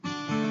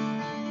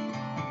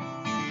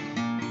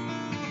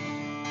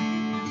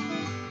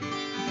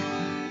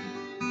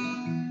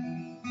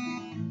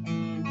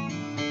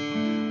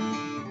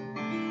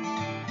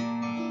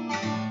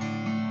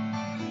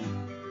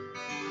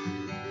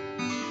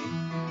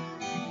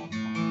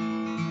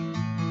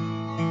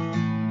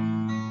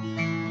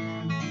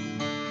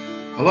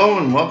Hello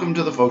and welcome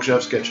to the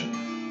Folkchef's Kitchen.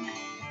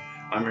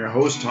 I'm your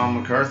host, Tom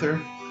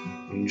MacArthur,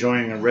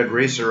 enjoying a Red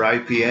Racer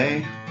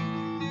IPA.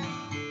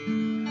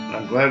 And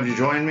I'm glad you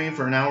joined me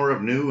for an hour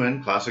of new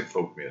and classic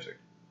folk music.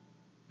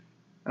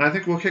 And I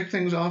think we'll kick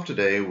things off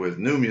today with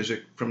new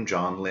music from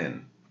John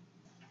LINN.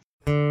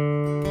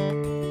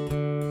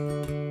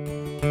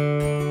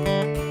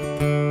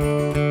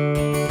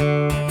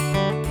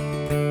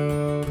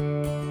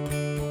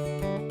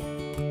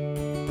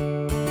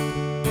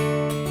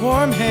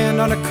 Warm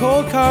hand on a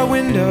cold car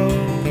window,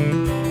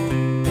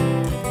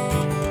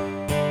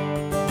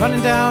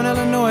 running down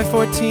Illinois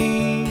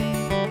 14.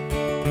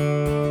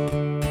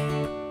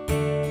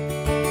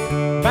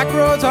 Back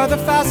roads are the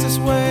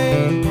fastest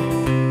way,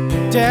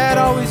 Dad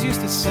always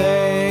used to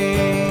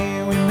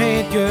say. We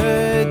made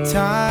good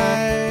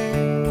time,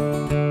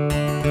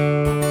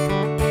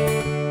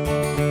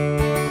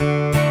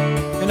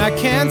 and I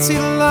can't see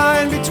the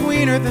line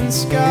between earth and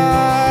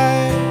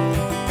sky,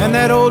 and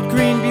that old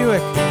green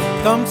Buick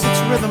thumps its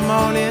rhythm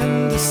on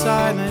into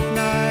silent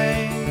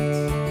night.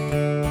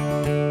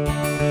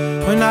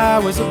 When I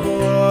was a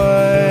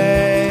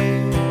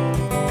boy,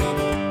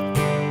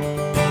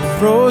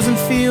 frozen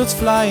fields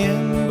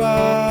flying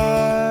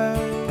by,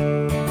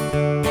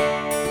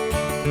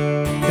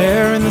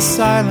 there in the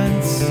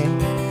silence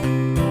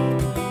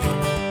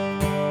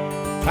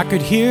I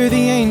could hear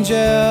the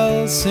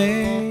angels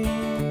sing.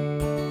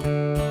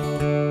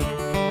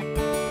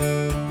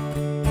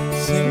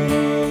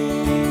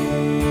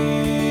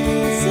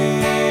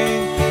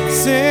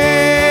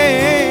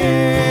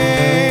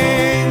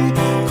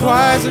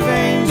 Choirs of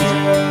angels,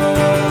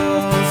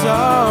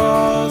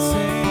 oh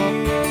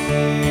sing,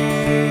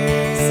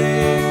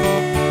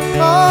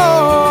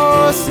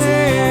 oh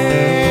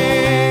sing,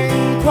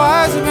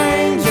 choirs of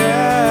angels,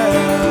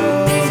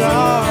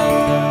 oh.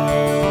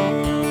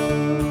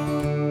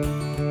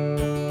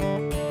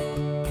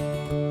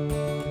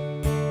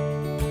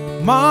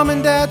 Mom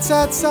and Dad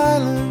sat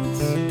silent,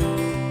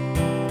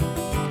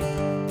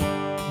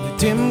 the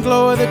dim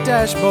glow of the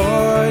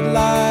dashboard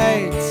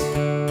lights,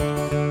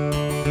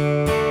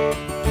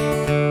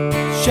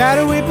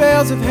 shadowy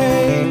bales of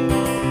hay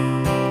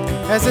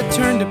as it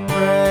turned to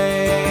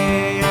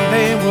pray, and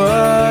they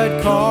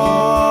would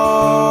call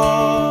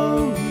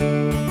me.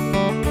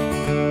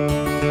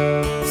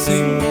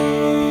 Sing,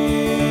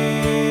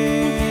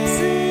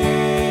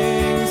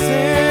 sing,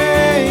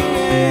 sing,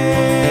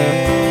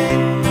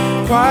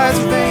 choirs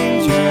of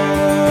angels,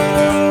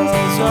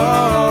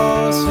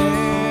 oh sing,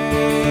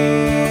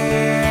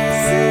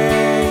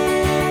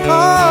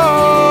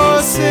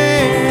 oh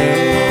sing,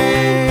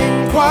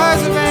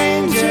 choirs of angels.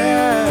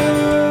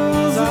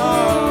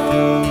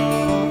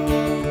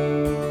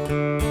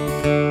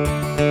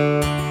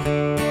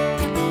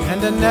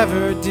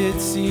 Never did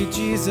see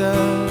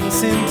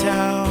Jesus in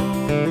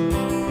town,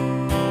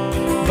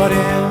 but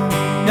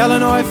in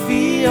Illinois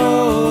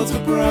fields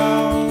of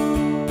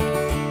brown,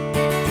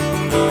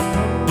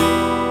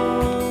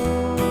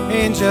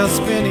 angels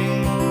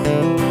spinning,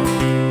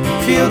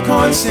 field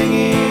corn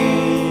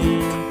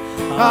singing,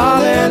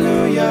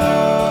 hallelujah,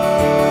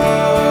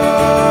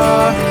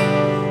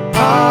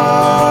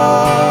 hallelujah,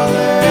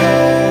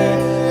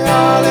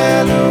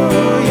 hallelujah.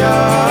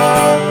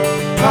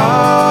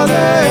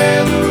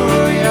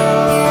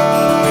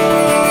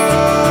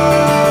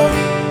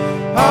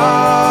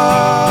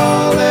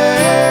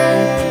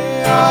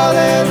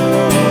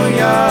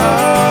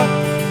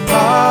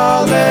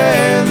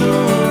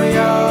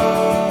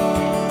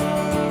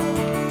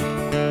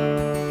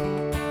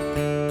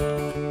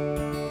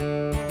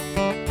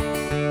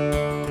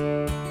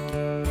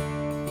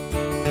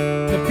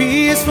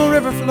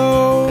 River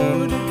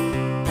flowed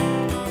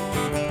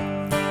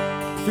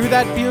through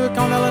that Buick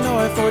on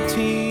Illinois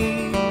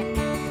 14.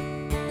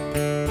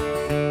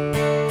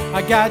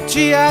 I got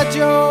G.I.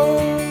 Joe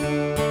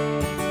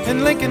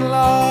and Lincoln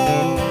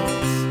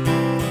Logs,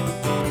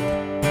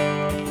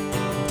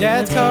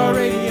 Dad's car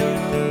radio,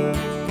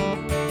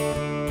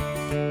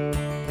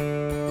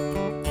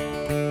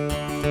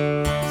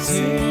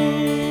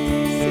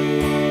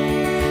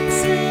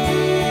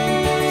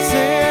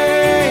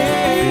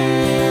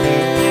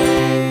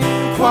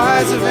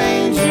 choirs of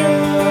angels,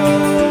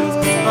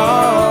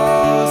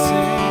 oh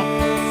sing,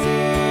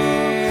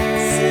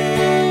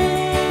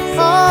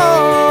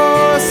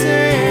 oh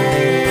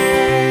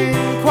sing,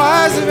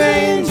 choirs of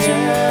angels,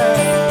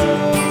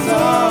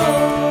 oh.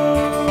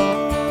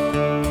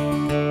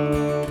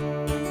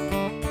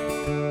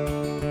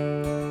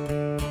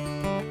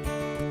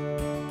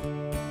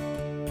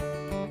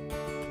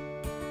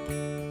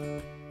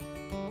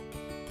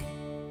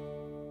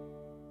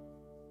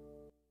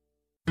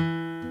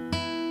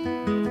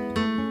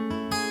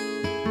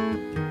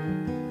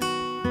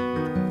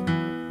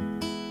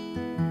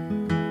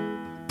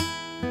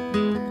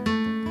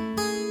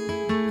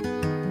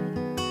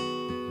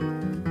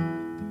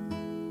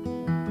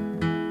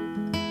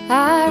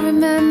 I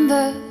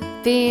remember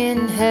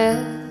being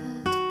held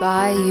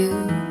by you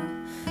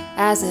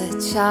as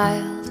a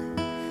child.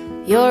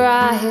 Your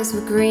eyes were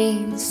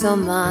green, so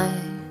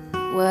mine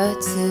were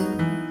too.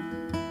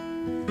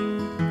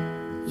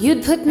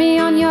 You'd put me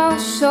on your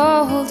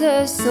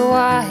shoulders so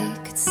I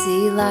could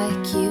see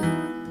like you.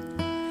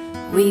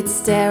 We'd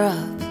stare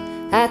up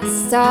at the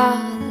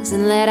stars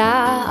and let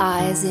our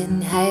eyes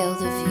inhale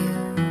the view.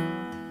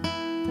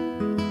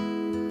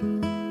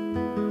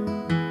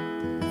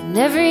 And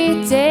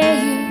every day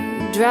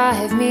you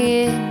drive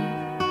me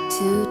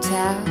into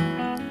town,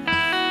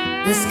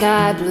 the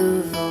sky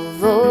blue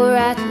Volvo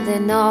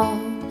rattling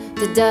on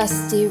the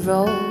dusty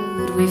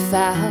road we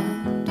found.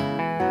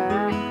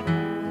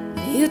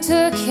 You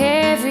took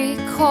every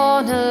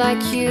corner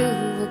like you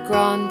were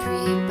Grand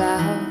Prix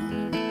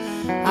bound.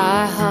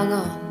 I hung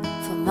on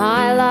for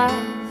my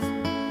life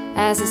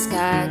as the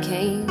sky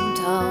came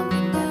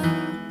tumbling down.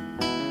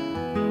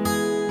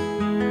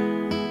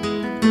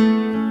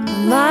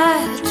 My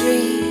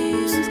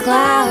dreams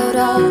cloud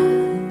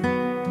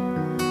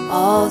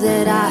all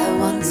that I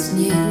once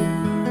knew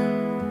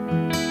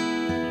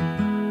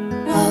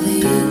of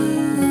you.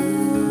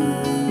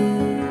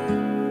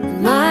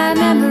 And my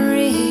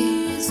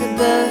memories are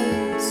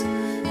birds,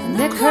 and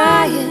they're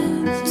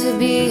crying to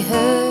be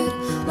heard,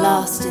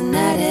 lost in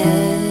that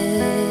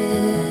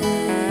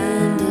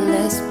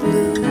endless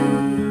blue.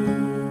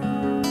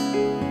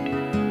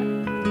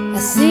 I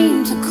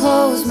seem to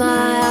close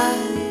my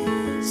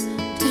eyes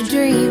to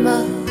dream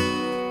of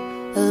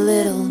a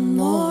little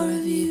more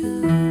of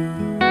you.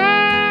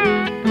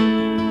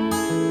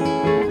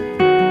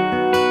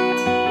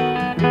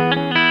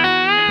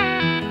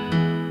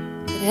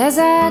 But as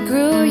I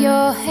grew,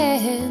 your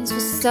hands were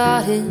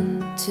starting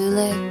to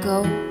let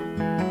go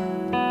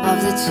of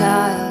the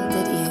child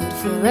that you'd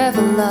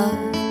forever love,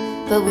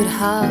 but would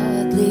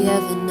hardly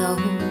ever know.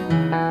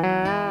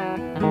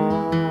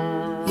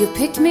 You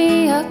picked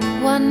me up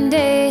one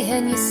day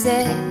and you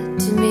said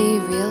to me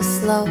real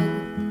slow,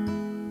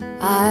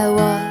 I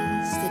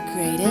was the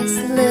greatest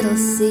little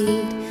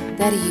seed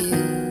that you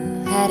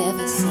had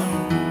ever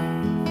sown.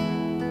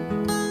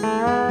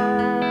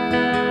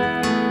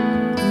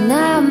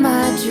 Now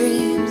my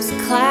dreams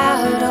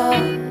cloud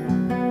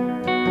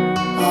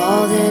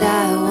all that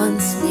I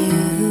once knew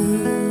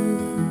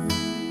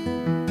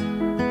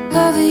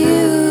of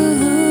you.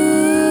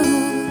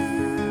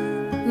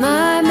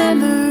 My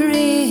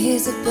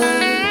memories of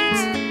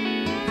birds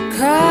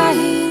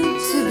crying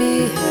to be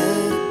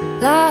heard,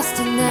 lost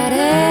in that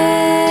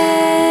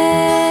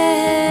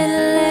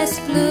endless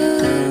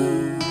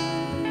blue.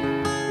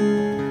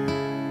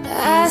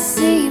 I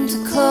seem to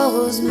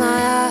close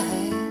my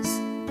eyes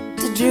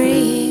to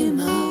dream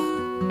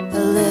of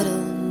a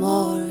little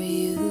more of you.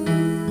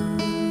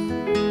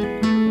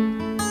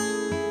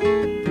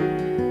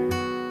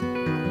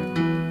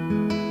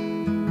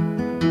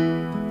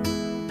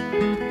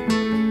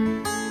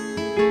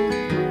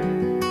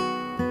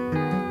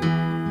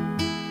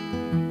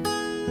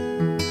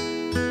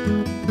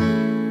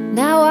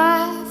 Now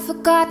I've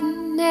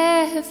forgotten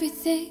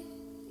everything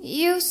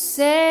you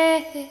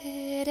said,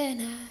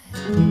 and I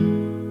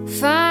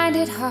find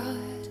it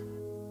hard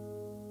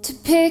to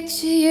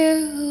picture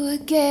you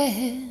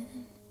again.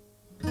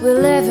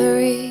 Will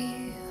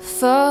every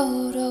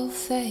photo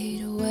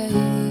fade away?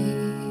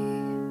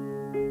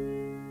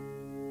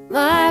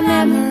 My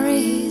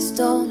memories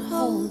don't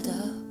hold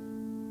up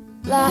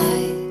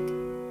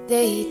like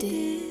they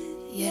did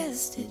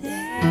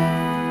yesterday.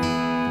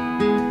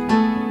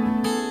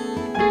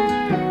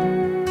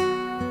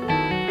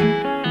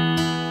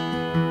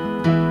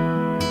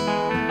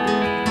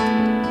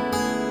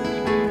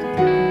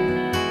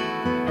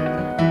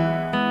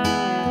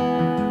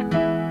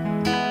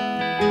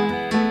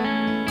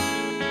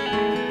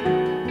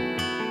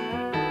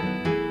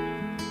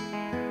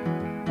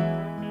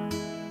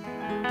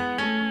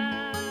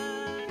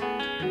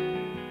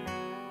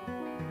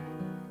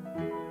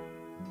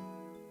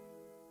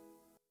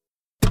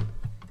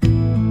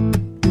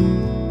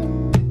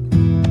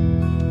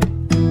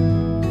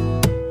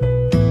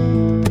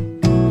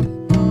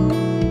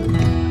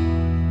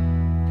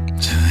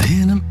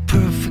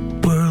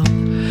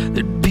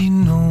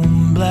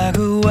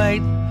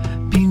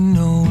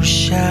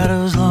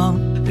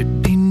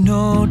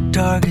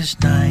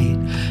 Night,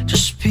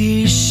 just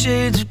be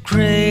shades of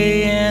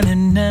gray and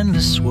an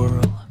endless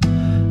swirl.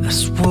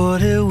 That's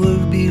what it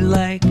would be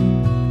like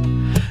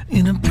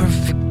in a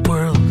perfect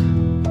world.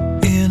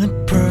 In a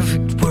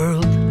perfect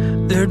world,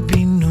 there'd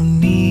be no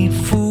need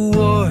for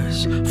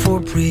wars, for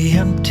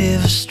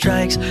preemptive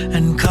strikes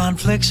and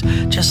conflicts.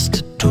 Just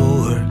a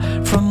door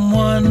from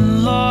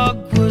one log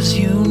was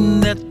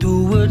hewn that the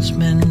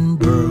woodsman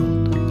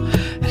burled,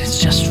 and it's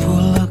just for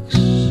looks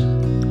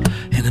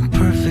in a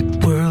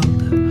perfect world.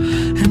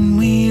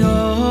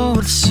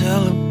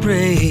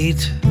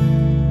 Celebrate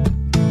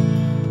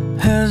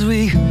as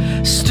we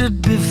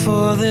stood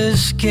before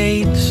this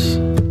gate.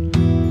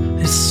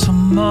 It's so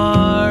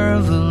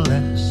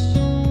marvelous,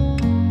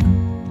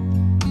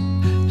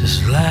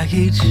 just like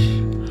each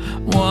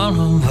one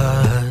of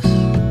us.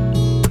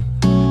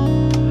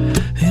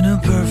 In a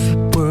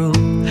perfect world,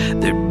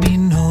 there'd be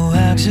no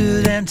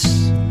accidents,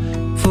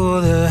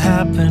 for the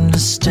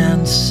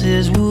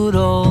happenstances would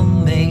all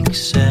make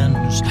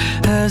sense.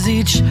 As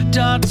each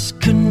dot's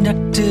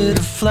connected,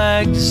 a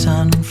flag's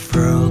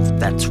unfurled.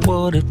 That's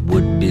what it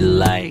would be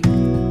like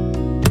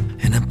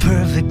in a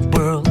perfect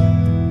world.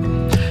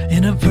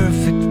 In a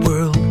perfect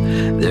world,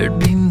 there'd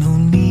be no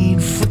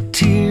need for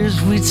tears.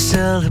 We'd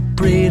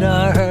celebrate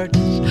our hearts,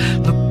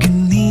 look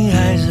in the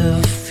eyes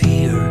of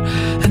fear,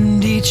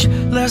 and each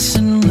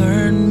lesson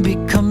learned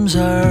becomes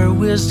our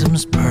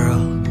wisdom's pearl.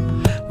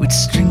 We'd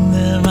string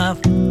them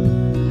up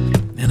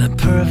in a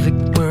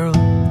perfect world,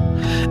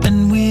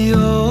 and we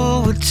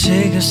all would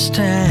take a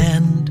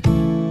stand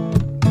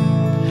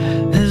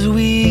as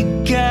we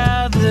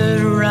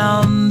gathered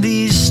around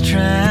these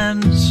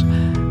strands.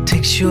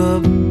 Takes your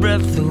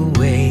breath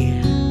away.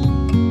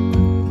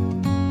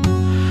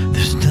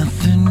 There's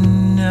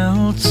nothing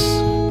else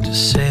to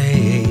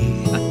say.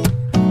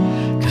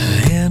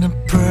 'Cause in a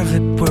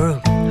perfect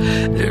world,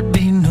 there'd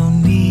be no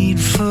need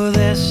for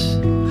this,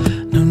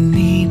 no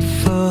need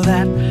for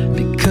that,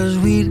 because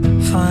we'd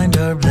find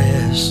our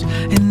bliss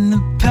in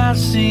the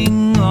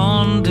passing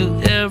on to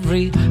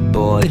every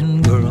boy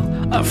and girl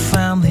our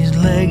family's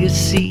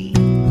legacy.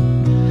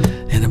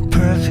 In a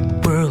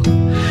perfect world,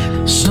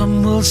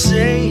 some will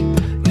say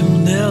you'll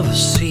never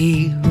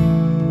see.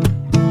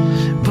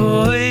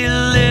 Boy,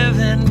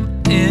 living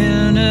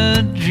in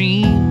a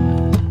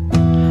dream,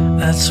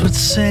 that's what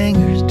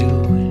singers do.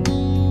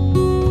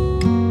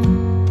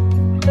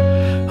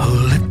 Oh,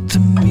 let the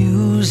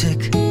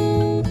music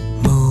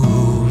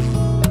move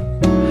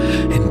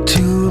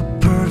into a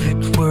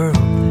perfect world.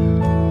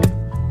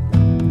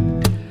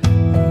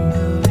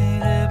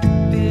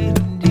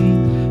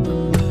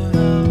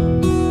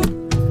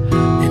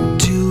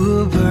 Into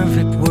a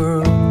perfect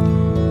world.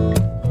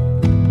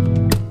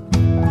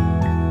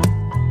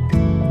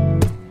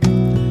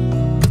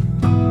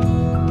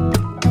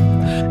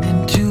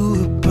 Into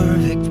a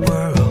perfect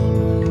world.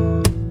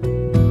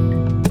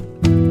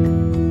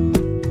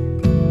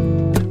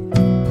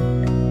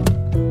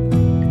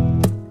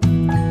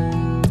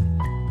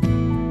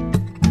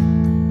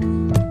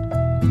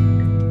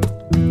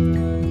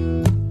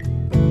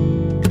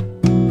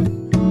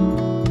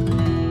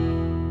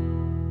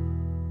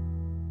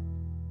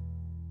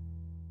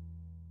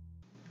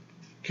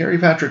 Kerry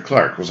Patrick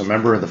Clark was a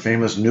member of the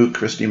famous New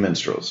Christie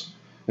Minstrels.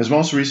 His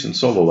most recent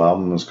solo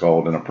album was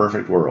called In a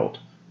Perfect World,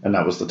 and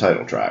that was the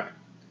title track.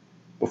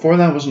 Before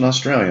that was an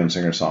Australian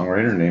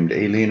singer-songwriter named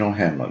AYLEEN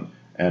O'Hanlon,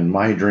 and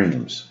My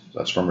Dreams.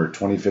 That's from her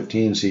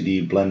 2015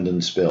 CD Blend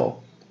and Spill.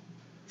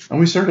 And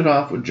we started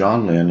off with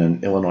John Lynn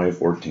and Illinois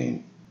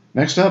 14.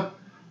 Next up,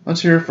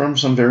 let's hear from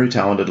some very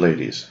talented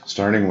ladies,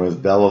 starting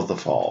with Belle of the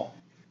Fall.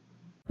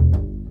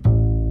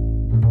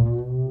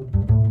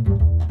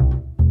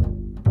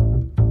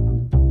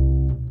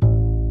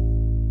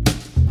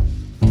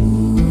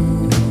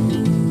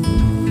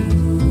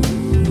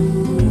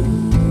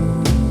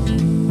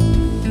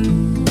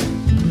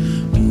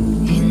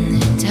 In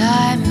the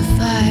time of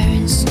fire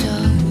and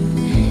stone,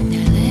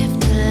 there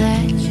lived a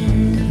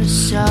legend of a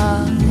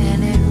song,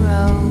 and it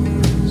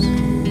rose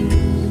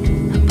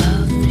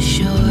above the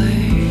shore.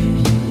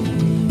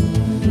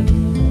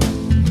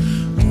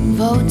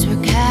 Votes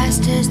were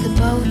cast as the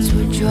boats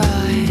were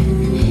drawn.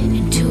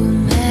 Into a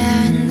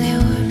man they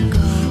would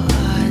go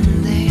on.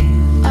 They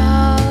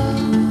all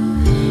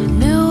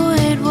knew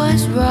it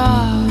was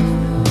wrong,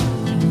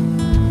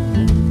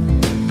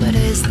 but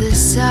as the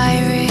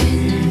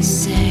sirens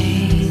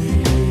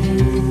sang,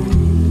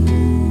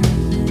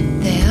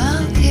 they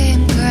all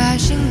came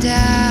crashing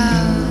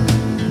down.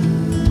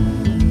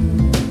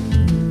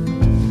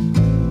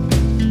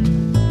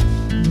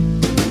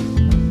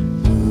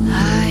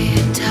 High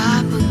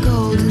atop a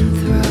golden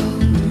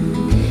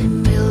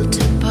throne, built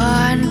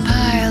upon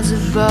piles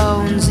of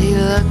bones, he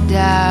looked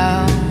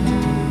down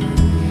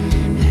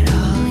at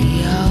all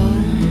he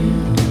owned.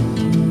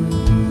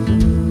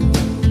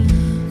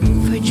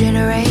 For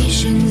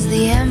generations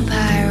the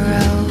empire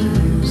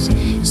rose,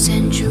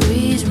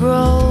 centuries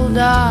rolled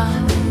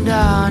on,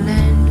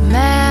 and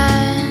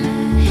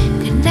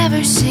man could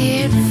never see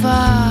it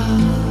fall.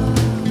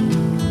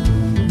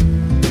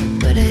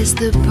 But as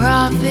the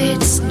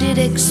prophets did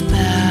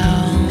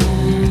expound,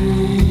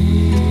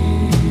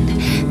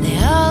 they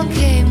all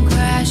came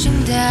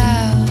crashing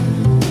down.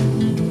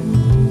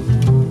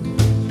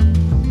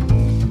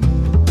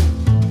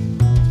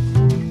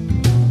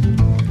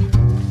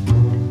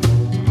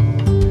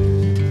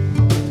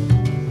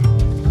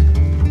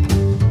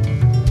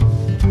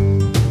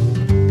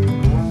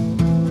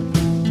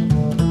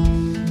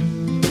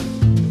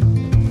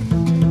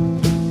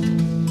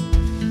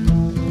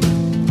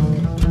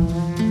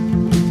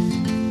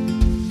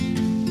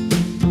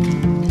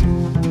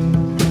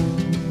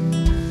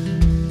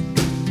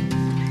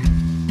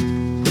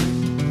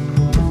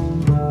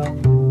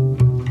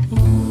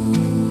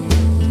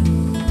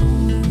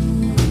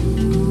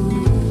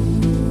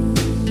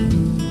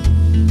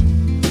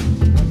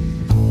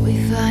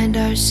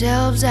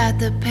 Ourselves at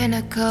the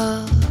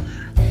pinnacle,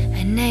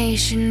 a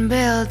nation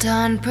built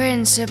on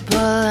principle,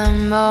 a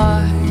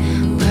more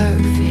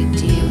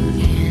perfect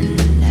union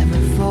never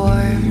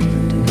formed.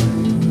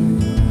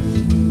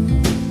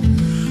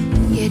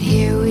 Yet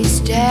here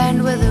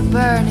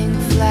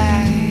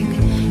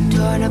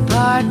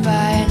hard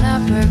by an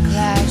upper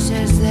class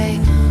as they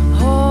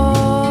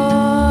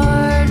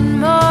hoard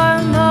more.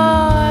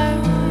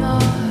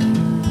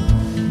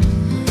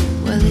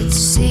 Well, it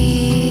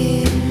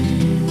seems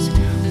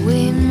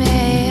we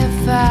may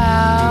have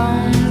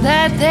found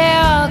that they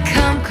all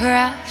come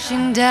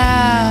crashing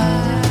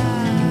down.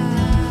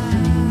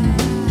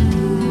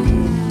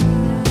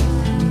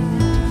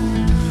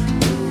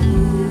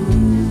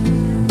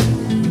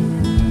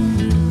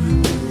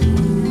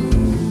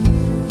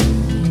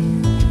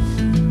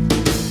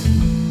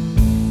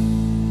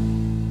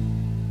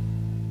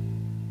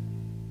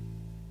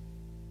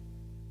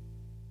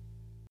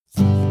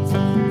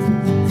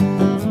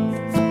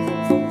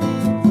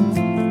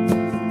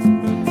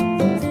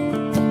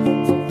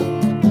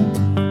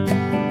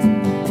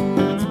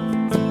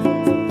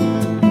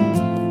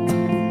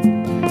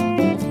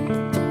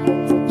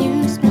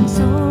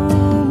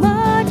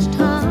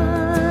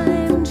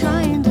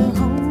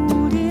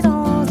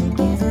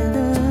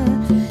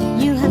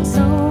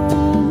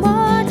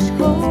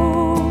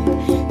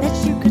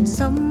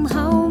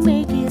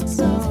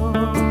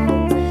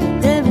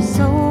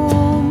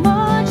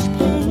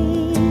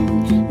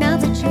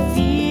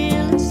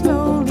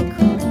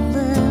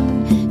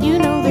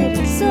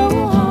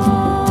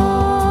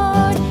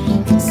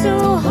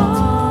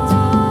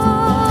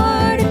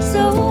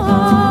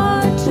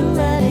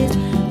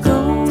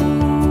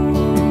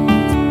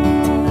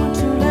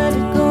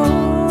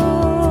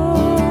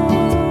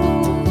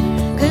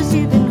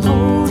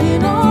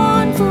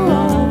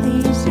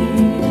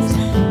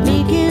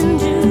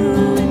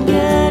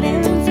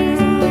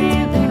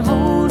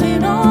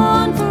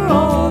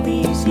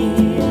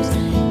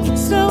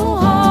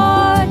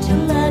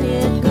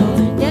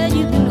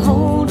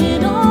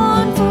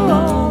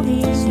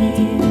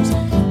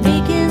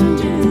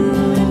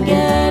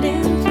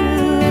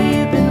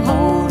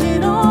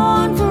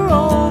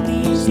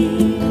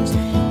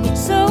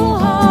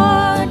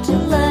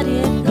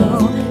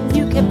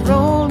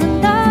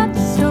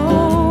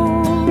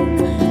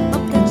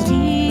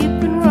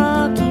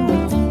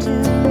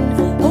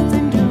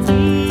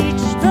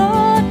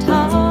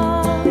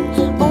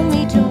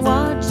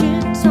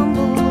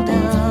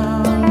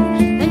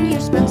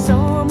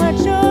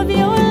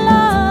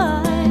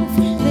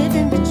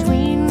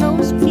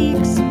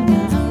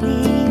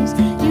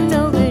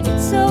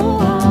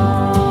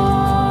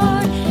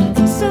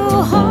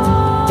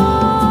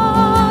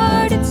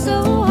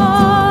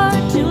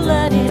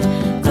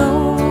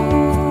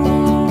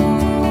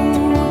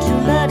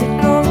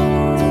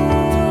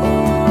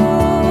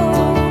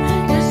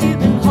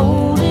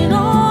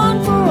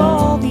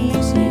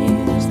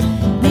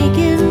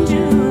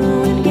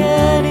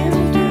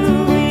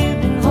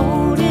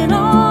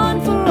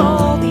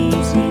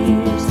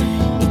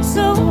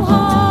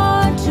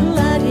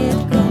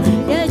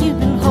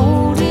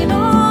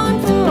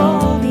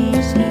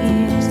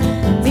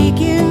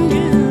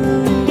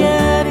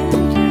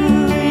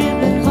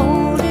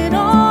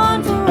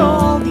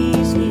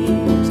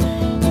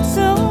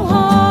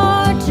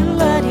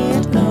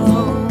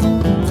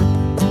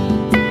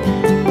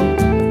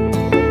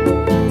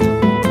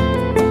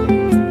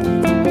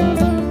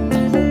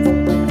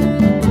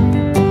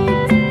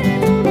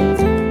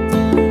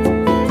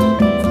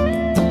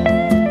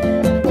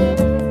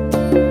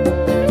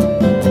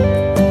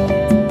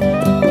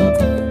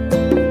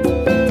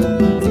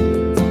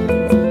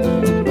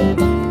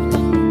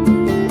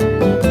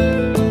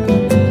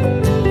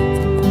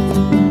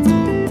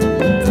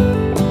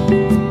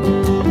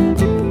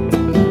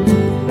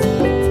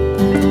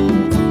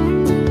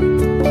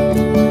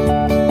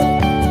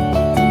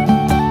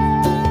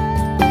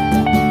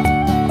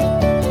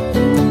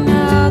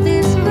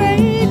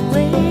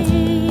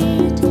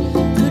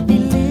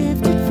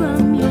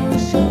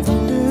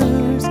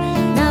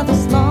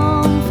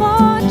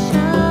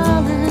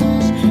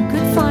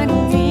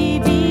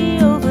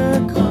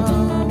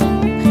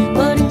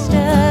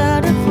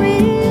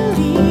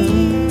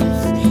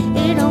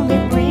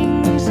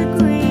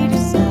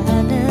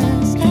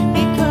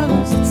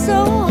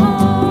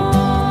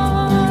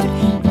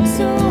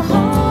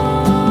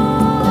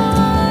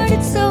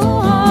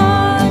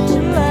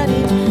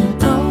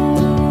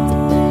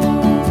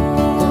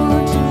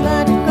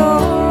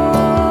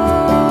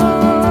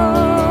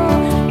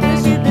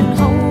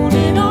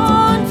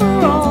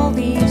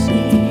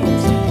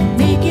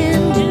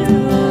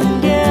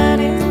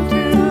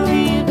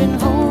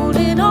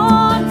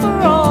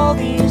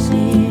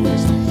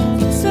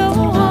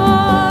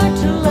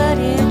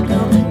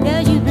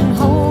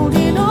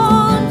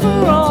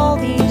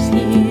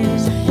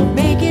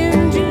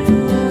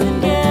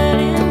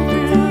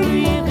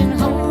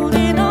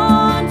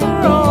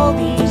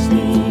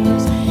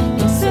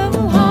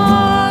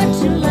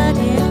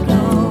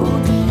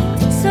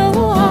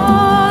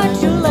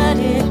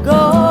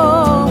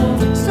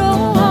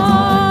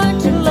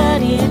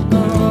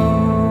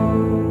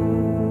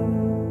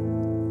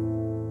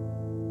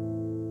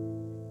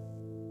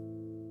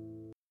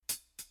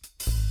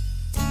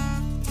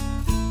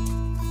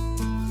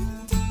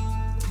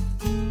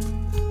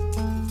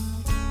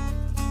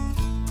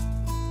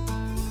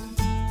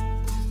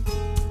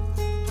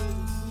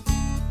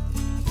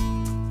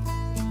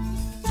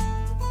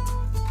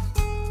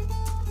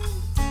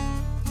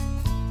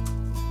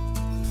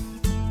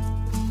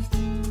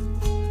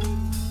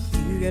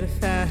 get a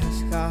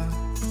fast car.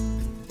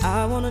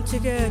 I want a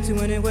ticket to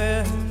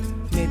anywhere.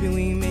 Maybe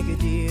we make a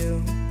deal.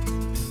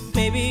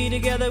 Maybe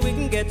together we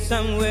can get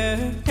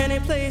somewhere. Any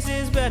place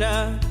is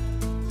better.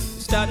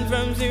 Starting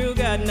from zero,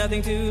 got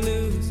nothing to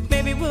lose.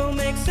 Maybe we'll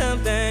make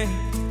something.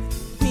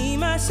 Me,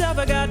 myself,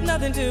 I got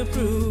nothing to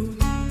prove.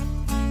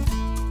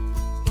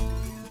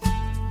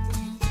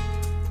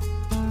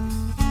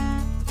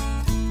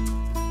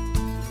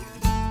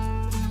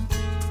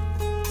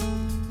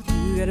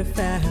 You get a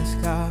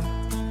fast car.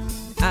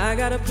 I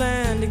got a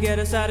plan to get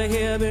us out of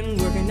here. Been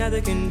working at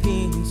the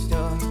convenience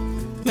store.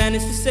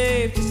 Managed to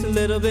save just a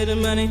little bit of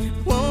money.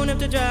 Won't have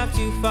to drive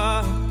too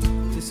far.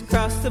 Just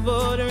cross the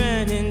border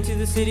and into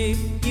the city.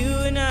 You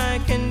and I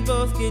can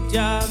both get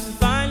jobs and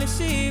finally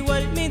see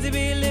what it means to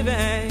be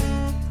living.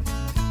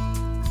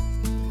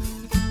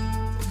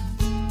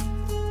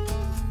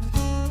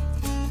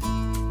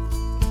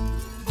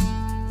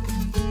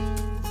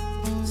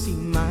 See,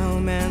 my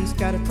old man's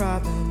got a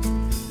problem.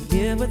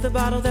 Yeah, with the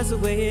bottle, that's the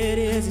way it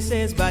is. He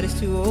says his body's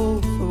too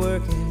old for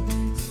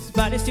working. His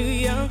body's too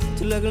young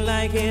to look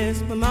like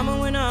his. My mama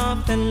went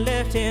off and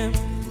left him.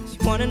 She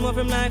wanted more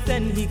from life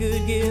than he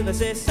could give. I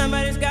said,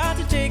 somebody's got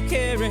to take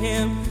care of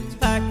him. So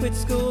I quit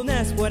school and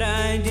that's what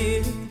I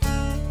did.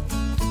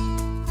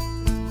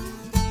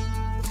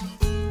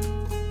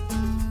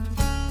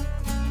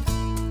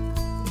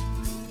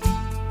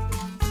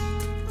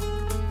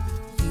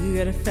 You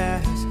got a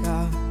fast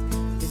car.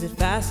 Is it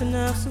fast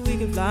enough so we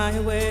can fly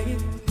away?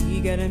 We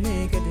gotta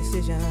make a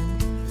decision.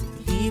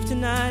 Leave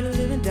tonight or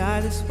live and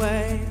die this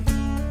way.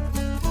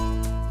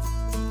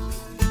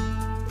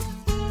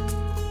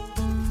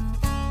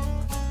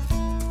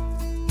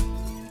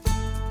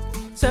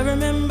 So I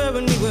remember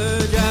when we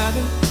were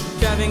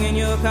driving in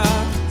your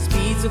car.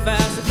 Speed so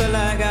fast I felt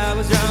like I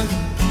was drunk.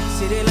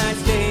 City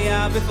lights day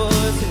out before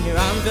us, and your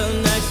arm felt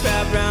nice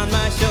wrapped around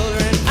my shoulder.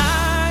 And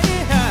I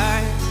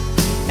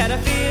had a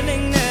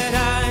feeling that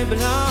I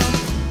belonged.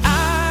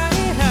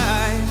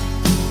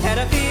 Had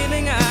a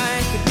feeling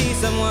I could be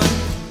someone,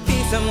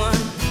 be someone,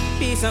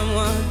 be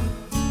someone.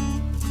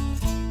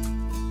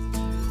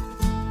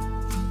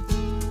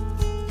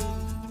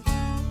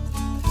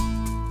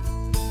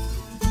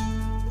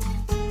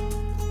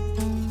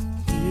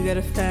 You got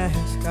a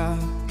fast car.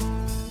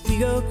 We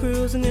go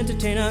cruise and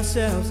entertain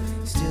ourselves.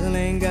 Still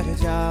ain't got a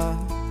job.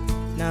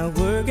 Now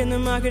work in the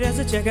market as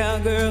a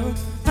checkout girl.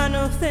 I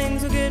know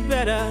things will get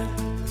better.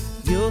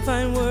 You'll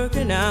find work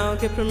and I'll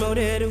get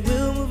promoted. And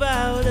we'll move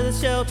out of the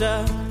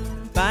shelter.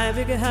 Buy a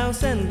bigger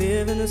house and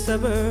live in the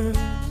suburbs.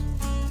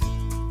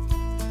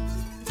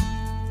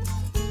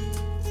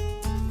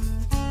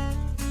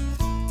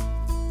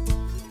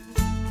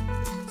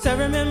 So I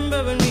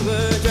remember when we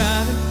were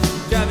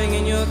driving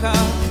in your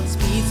car.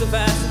 Speed so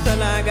fast I felt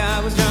like I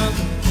was drunk.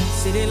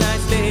 City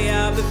lights lay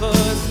out before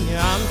us, and your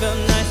arm felt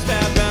nice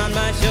wrapped around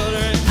my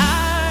shoulder. And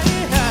I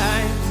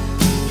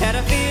had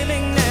a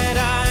feeling that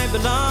I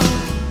belonged.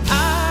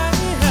 I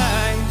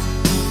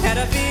had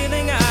a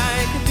feeling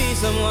I could be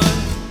someone.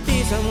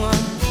 Be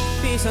someone,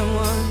 be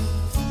someone.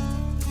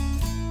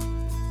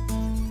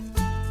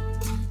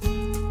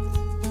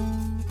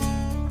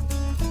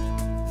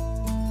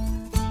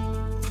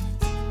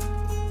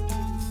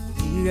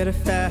 You got a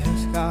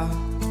fast car.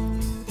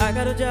 I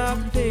got a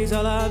job that pays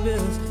all our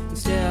bills.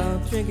 Instead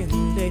of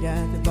drinking late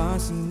at the bar,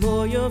 see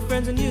more your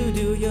friends than you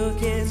do your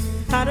kids.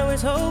 I'd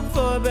always hope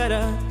for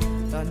better.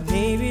 Thought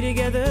maybe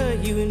together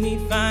you and me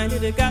find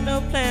it. I got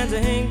no plans, I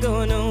ain't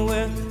going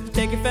nowhere.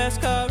 Take your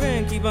fast car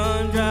and keep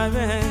on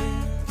driving.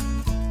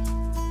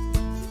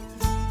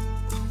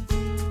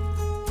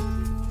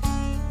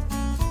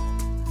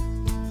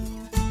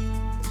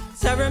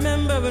 So I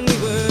remember when we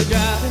were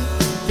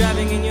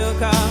driving in your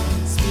car.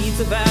 Speed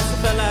so fast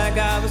I felt like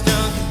I was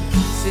drunk.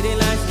 City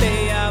lights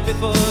lay out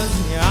before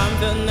us, and your arm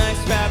felt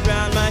nice wrapped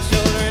around my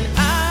shoulder. And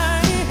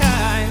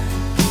I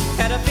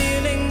had a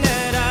feeling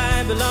that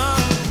I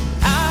belonged.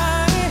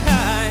 I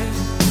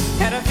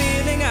had a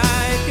feeling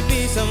I could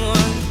be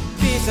someone.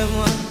 Be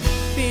someone,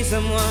 be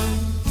someone.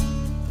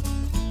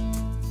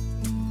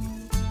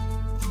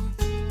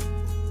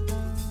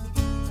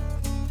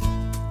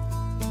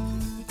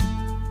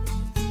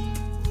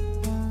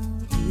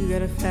 You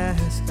got a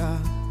fast car.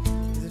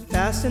 Is it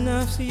fast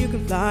enough so you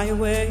can fly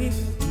away?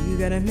 You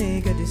gotta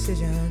make a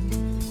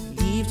decision.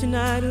 Leave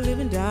tonight or live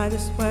and die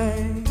this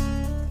way.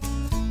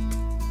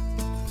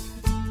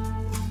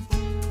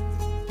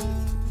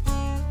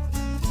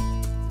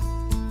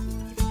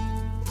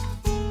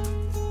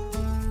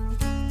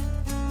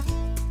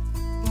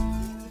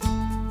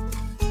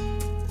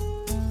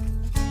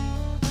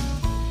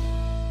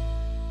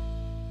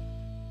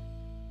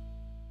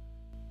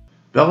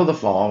 Belle of the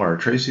Fall are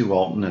Tracy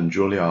Walton and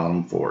Julia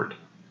Autumn Ford.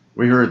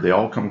 We heard They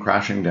All Come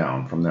Crashing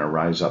Down from their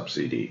Rise Up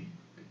CD.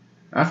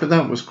 After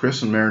that was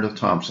Chris and Meredith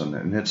Thompson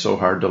and It's So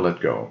Hard to Let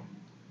Go.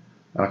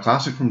 And a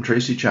classic from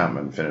Tracy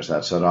Chapman finished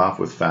that set off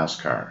with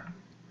Fast Car.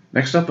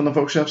 Next up in the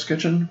Folkchef's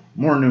Kitchen,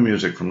 more new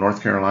music from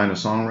North Carolina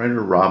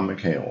songwriter Rob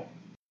MCHALE.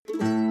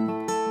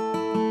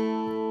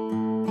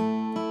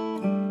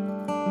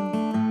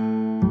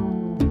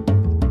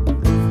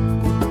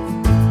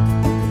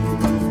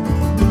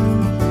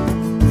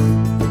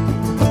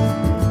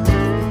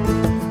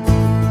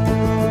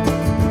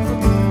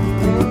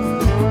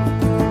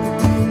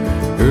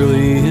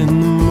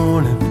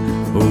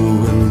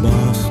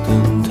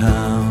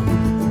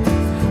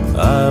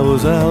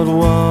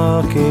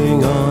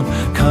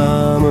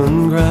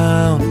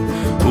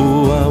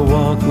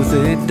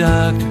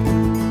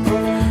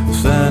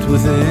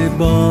 with a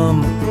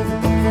bum,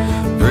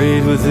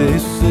 prayed with a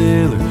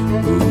sailor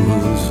who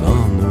was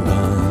on the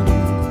run.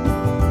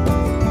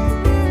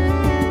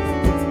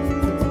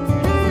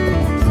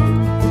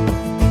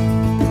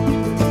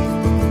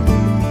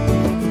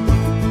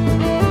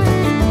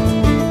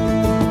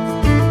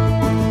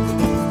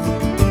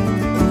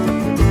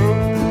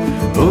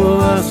 Oh,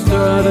 I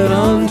started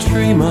on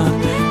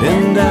Tremont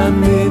and I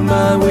made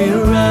my way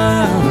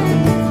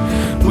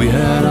around. We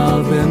had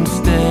all been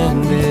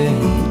standing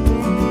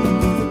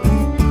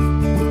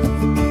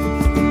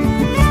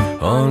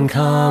on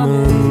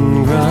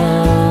common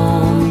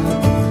ground.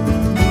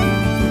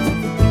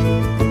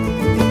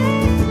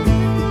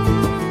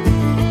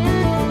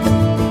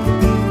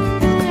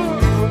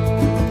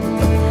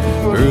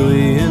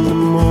 Early in the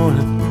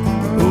morning,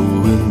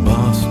 oh, in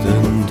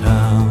Boston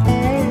town,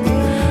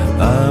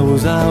 I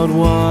was out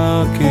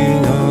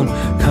walking on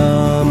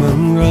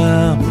common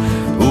ground.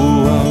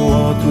 Oh, I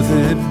walked with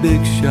a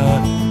big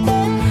shot,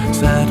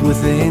 sat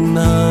with a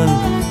nun,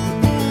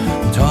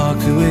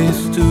 talked to a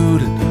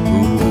student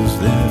who was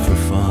there for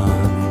fun.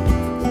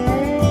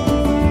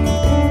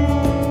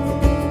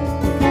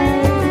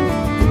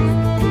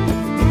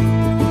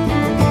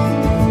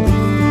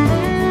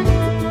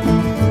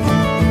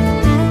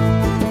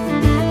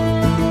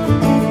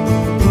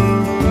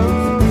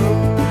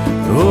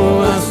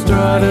 Oh, I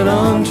started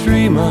on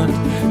Tremont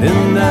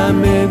and I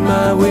made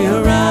my way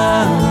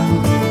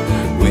around.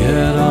 We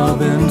had all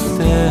been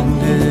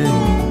standing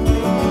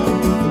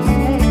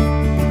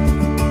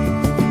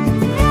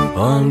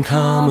on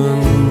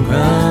common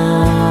ground.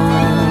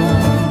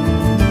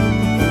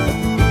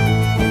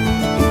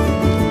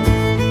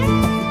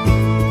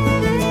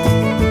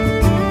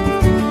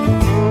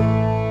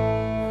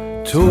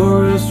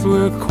 Tourists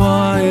were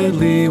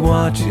quietly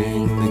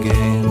watching the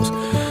games.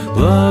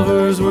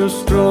 Lovers were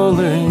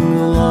strolling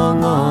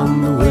along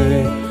on the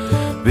way.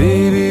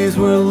 Babies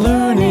were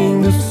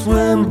learning to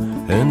swim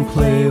and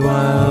play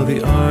while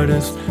the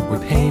artists were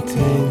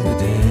painting the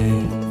day.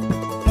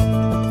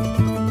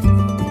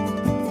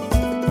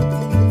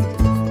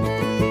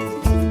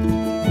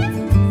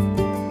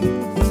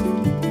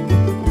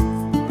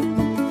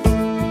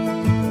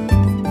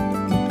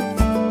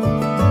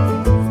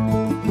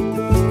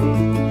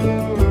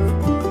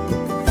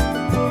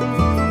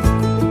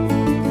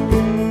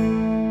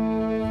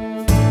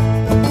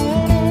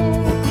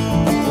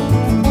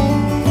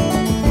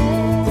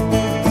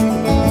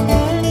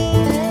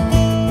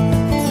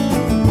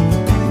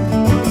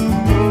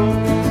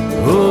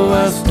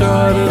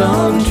 Started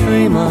on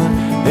Tremont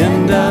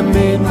and I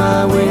made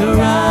my way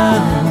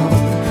around.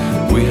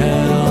 We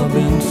had all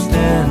been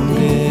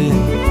standing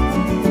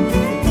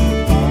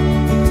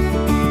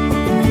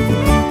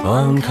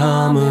on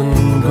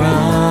common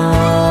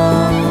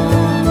ground.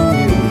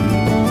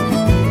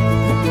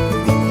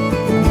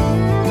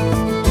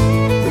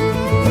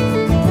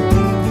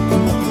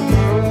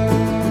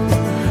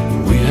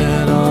 We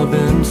had all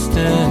been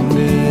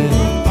standing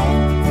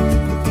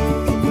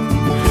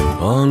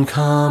on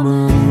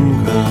common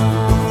ground.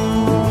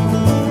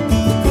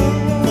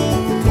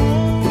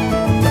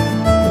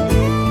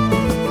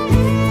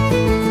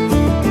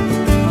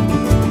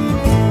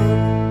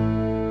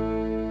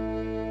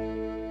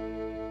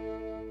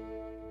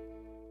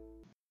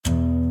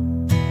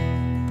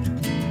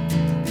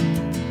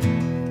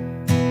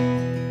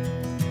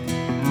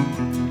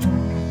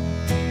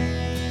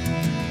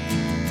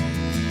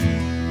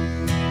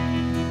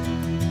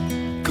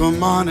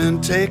 Come on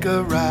and take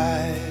a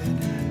ride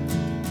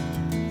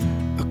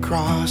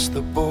across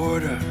the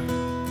border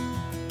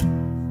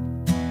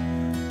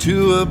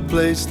to a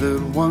place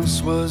that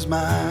once was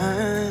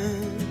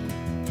mine.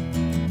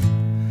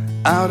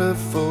 Out of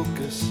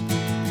focus,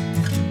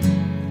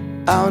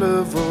 out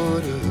of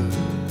order,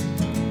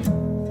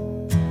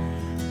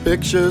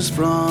 pictures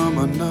from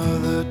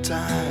another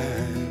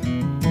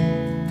time.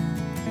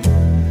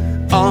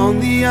 On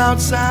the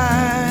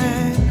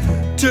outside,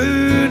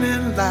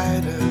 turning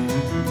lighter,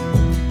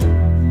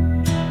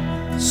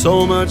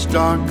 so much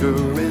darker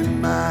in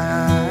my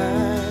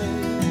eyes.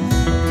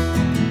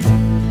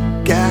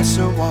 Gas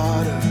or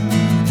water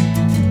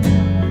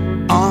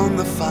on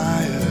the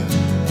fire,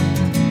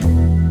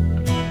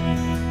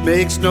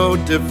 makes no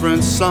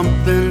difference,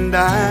 something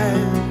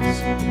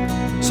dies.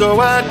 So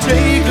I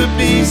take a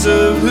piece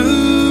of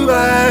who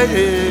I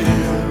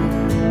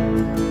am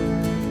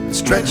and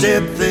stretch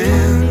it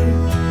thin.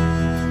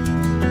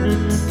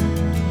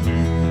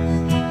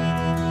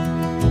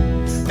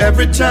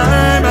 Every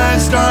time I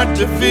start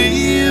to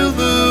feel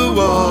the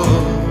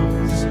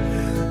walls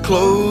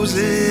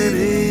closing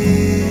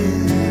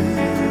in,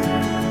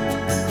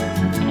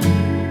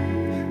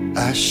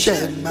 I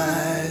shed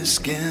my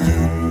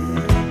skin.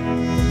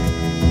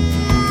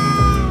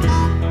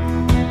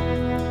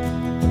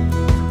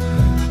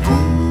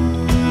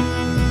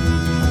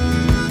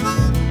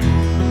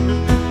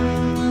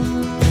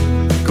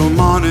 Come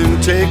on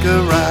and take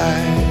a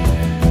ride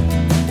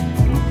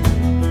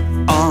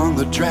on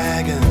the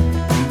dragon,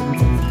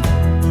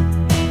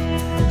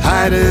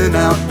 hiding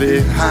out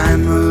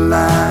behind the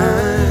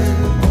lines.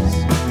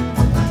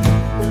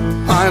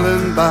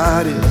 smiling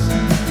bodies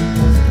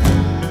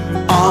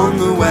on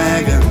the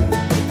wagon.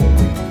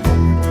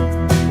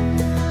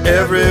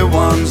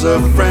 Everyone's a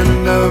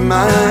friend of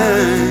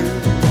mine,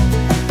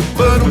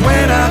 but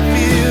when I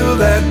feel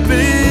that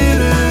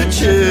bitter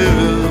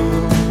chill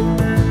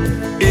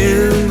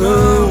in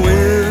the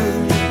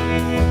wind,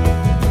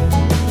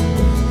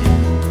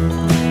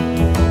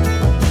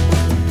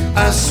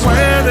 I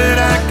swear that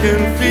I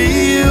can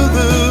feel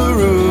the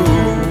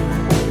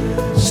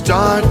room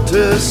start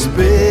to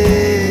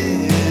spin.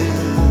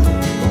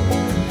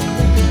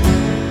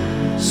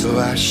 So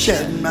I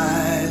shed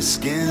my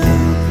skin.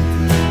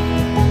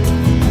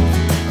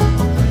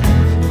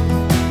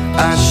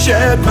 I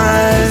shed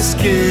my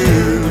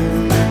skin.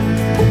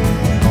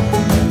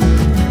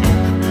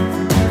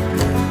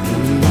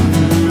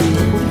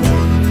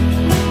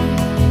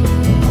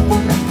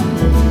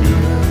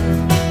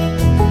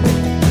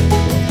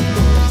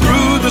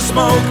 Through the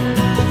smoke,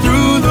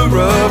 through the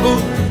rubble,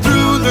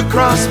 through the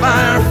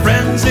crossfire,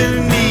 friends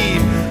in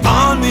need.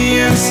 On the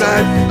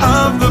inside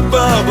of the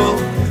bubble,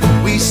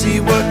 we see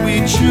what we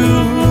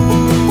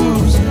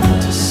choose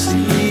to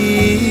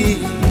see.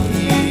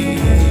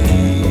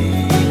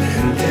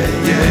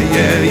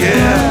 Yeah,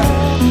 yeah.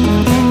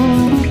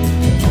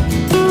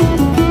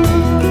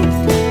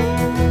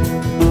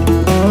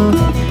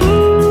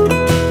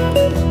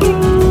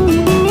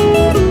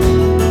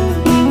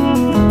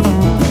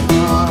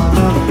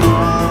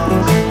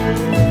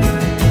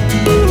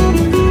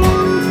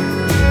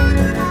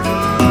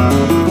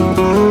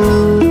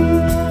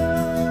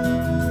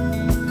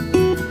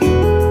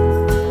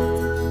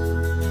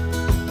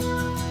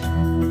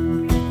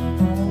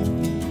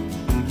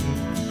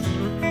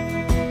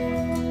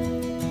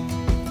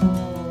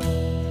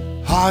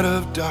 Heart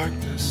of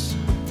darkness,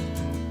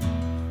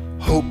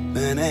 hope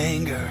and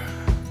anger,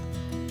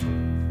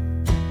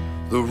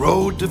 the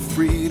road to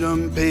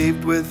freedom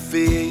paved with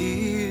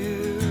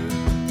fear.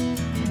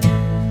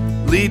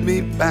 Lead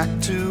me back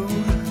to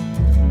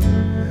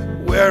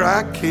where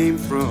I came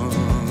from,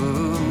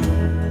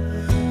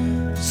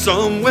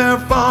 somewhere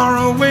far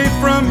away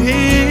from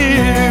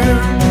here.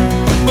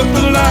 But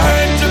the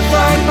light to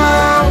find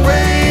my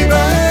way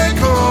back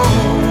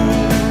home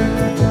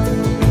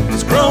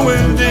is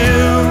growing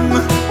dim.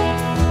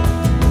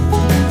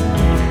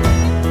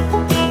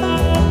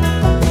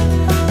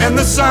 And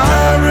the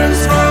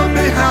sirens from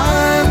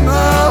behind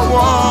the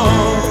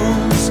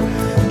walls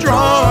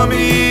draw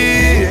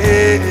me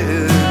in.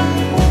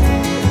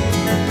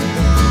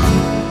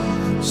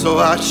 So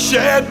I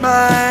shed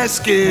my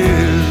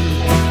skin.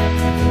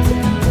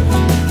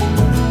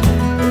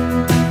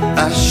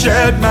 I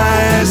shed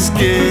my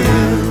skin.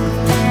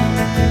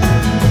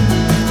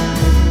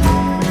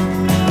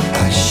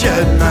 I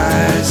shed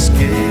my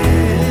skin.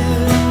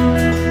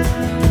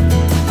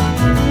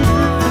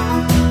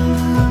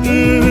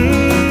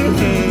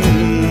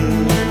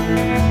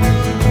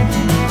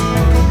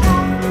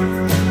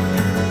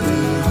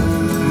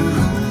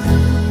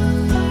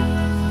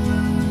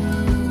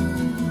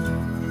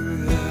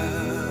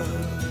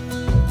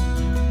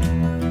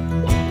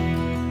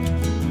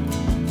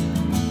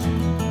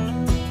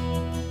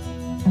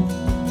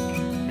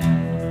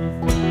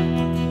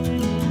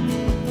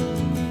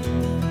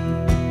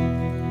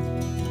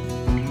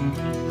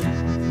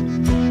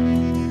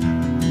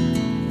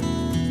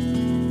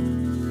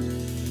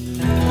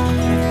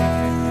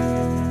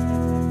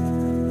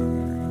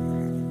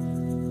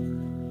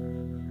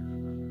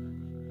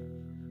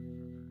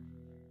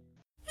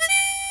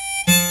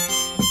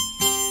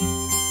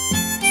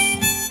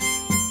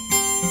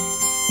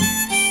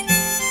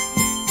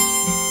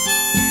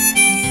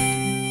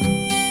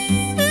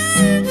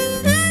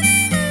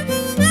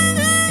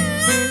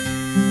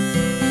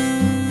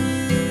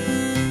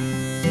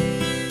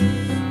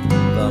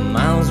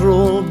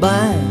 Roll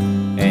by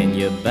and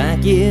your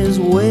back is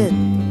wet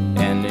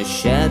and the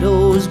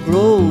shadows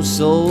grow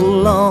so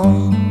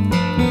long.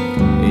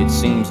 It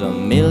seems a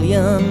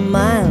million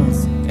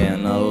miles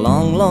and a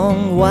long,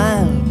 long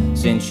while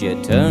since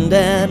you turned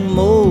that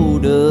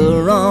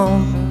motor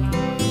on.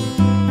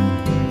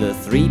 The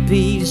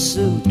three-piece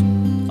suit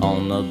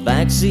on the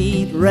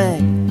backseat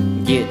rack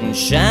getting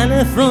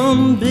shiny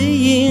from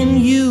being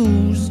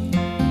used.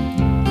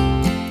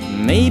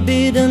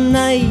 Maybe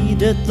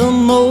tonight at the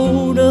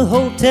motor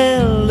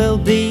hotel there'll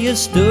be a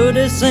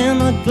stewardess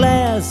and a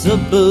glass of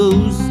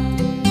booze,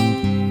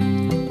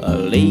 a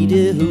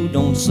lady who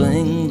don't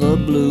sing the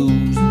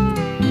blues.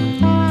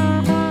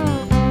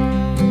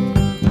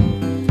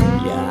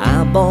 Your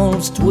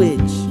eyeballs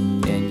twitch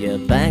and your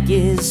back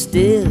is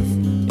stiff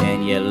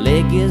and your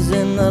leg is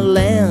in the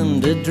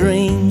land of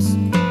dreams.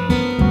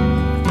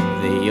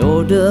 The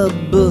order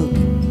book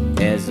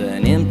has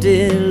an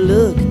empty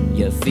look.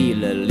 You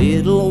feel a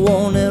little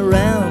worn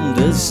around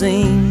the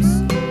seams.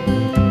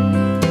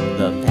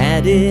 The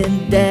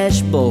padded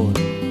dashboard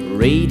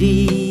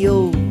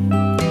radio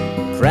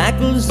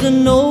crackles the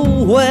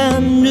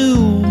nowhere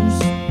news.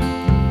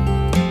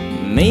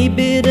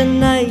 Maybe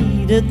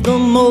tonight at the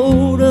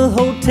motor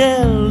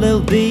hotel there'll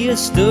be a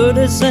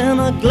stewardess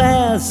and a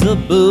glass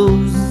of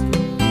booze,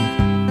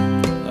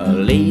 a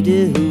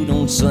lady who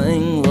don't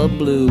sing the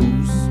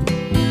blues.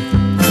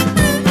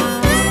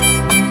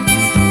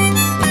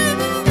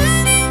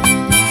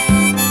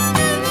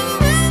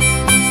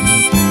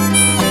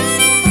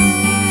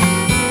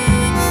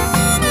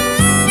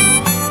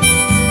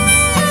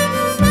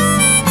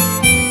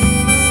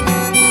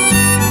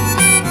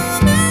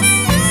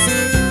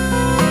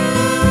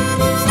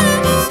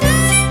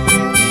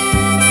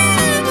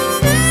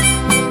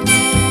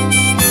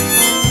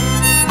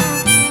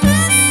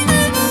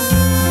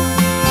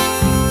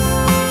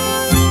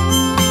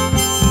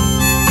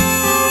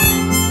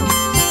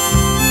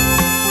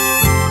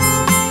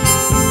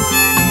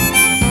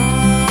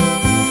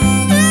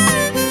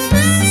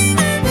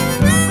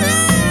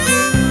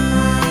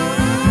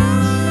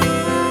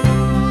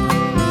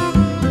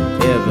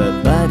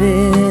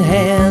 Everybody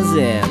has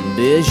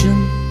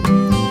ambition.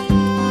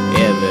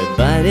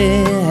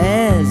 Everybody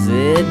has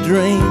a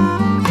dream.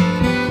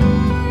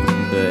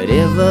 But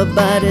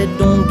everybody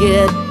don't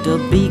get to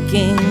be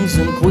kings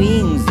and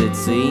queens. It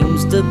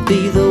seems to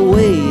be the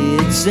way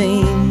it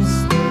seems.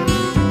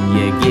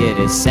 You get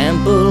a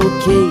sample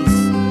case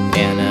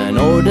and an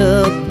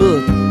order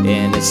book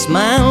and a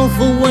smile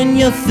for when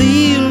you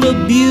feel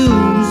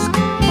abused.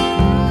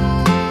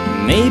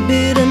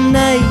 Maybe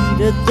tonight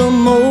at the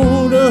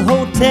Motor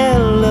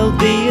Hotel there'll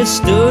be a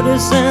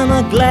stewardess and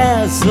a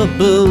glass of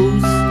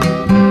booze.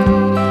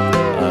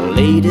 A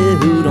lady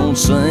who don't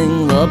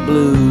sing the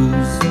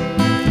blues.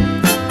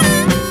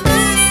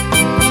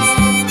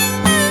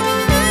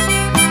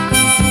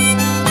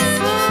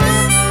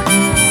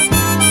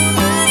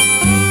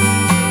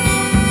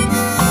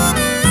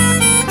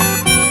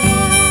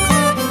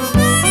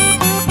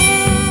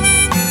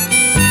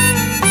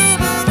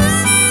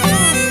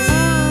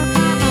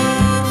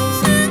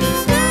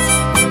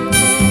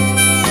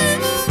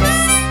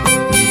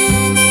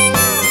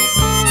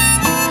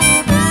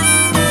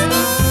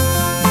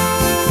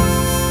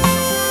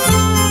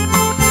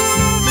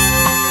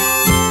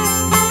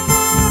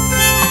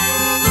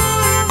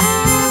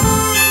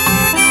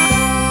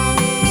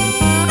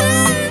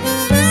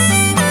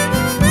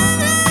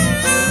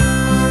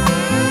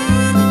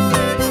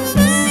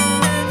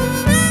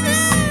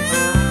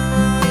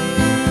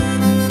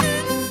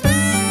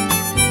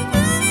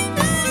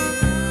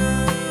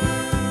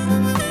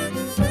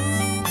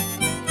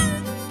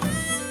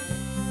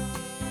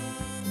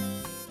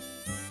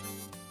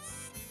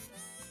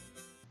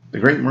 The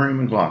great Murray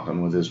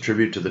McLaughlin with his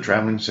tribute to the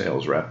traveling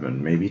sales rep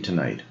in Maybe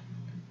Tonight.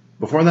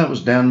 Before that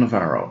was Dan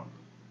Navarro.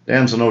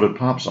 Dan's a noted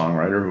pop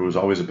songwriter who was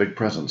always a big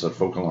presence at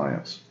Folk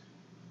Alliance.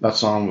 That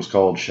song was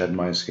called Shed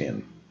My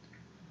Skin.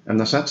 And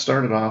the set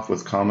started off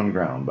with Common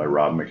Ground by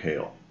Rob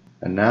McHale.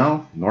 And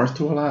now, North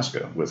to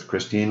Alaska with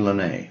Christine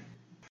LENEE.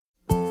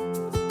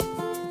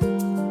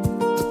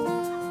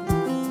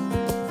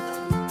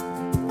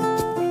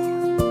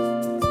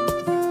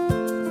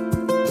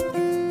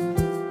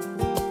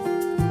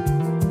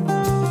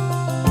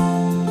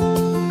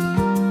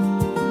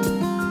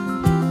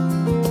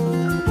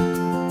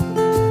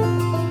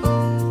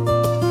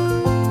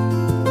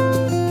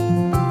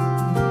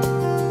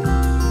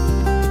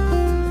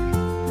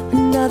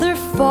 Another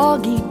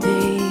foggy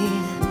day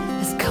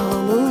has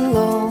come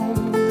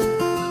along,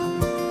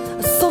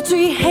 a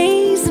sultry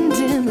haze and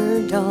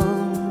dimmer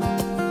dawn.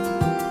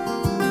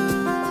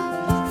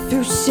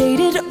 Through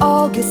shaded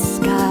August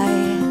sky,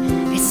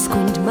 I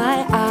squint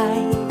my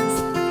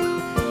eyes.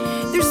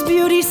 There's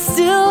beauty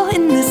still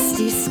in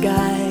misty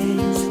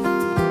skies.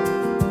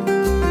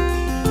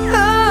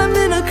 I'm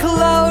in a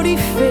cloudy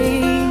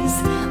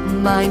phase,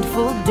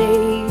 mindful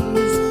days.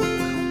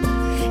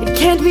 It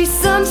can't be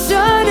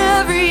sunshine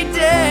every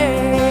day.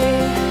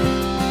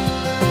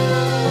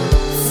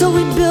 So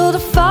we build a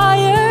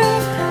fire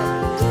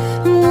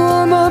and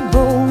warm our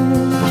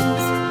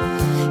bones.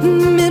 In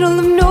the middle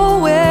of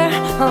nowhere,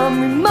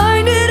 I'm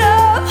reminded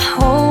of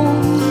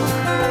home.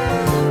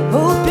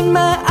 Open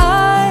my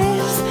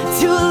eyes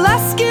to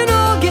Alaskan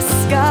August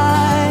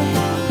sky.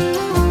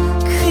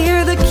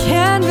 Clear the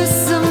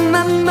canvas of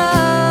my mind.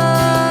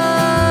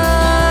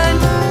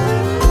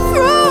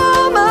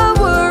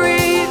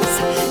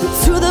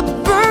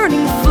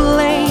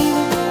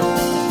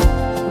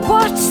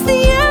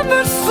 The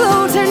embers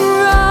float and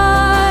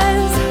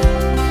rise,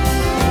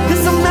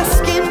 'cause I'm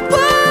asking,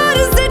 what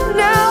is it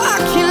now I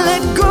can't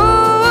let go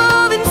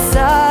of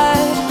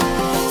inside?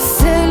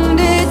 Send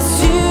it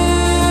to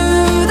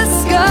the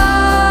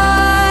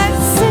sky.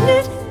 Send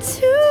it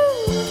to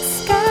the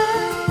sky.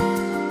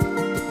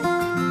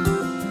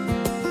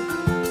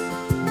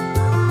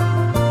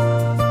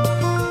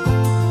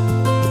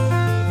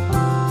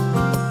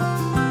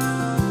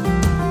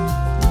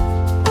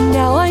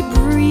 Now I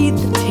breathe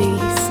the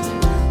taste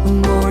of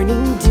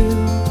morning dew.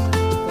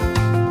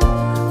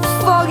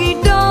 Foggy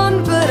dawn,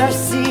 but I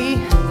see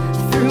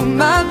through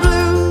my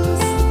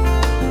blues.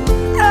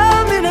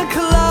 I'm in a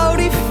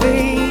cloudy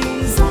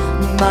phase,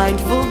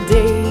 mindful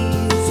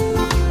days.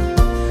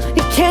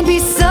 It can't be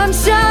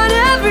sunshine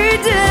every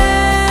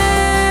day.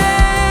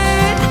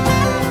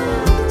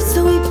 So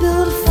we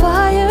build a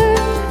fire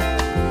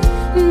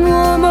and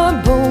warm our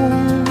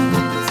bones.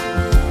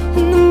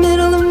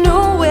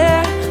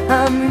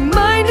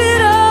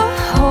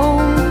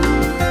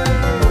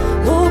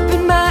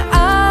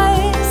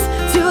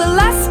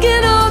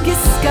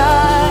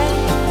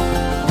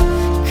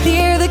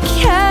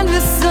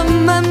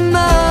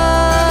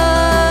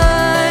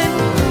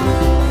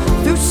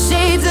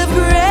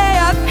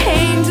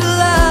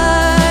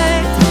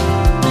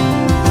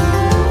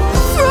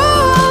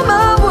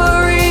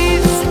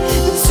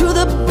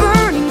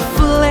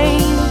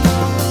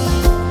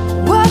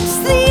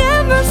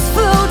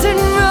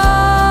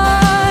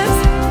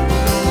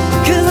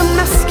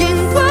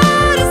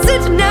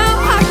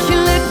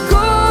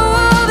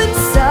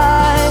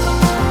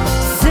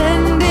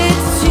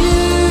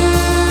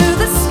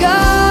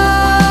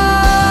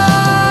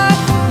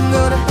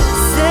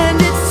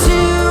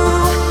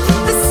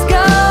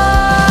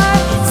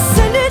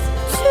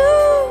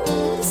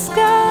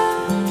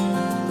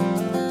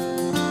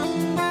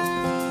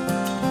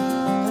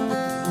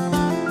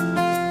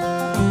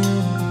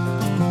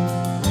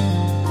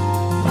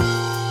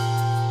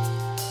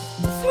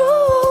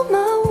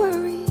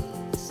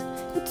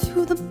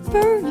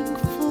 burning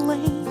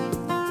flame.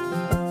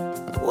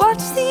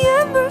 Watch the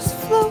embers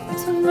float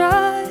and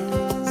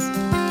rise.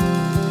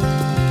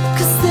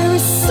 'Cause there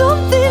is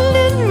something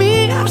in me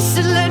I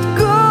should let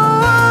go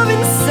of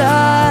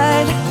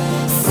inside.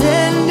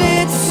 Send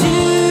it to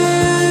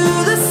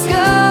the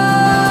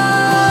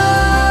sky.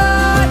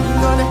 I'm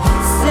gonna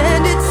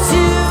send it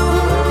to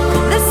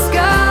the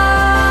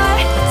sky.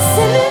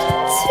 Send it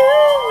to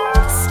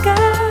the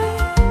sky.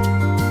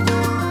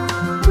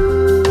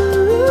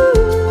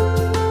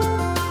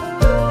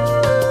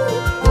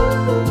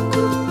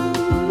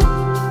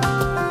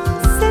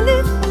 Send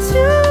it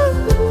to the sky. Send it to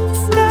the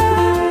sky.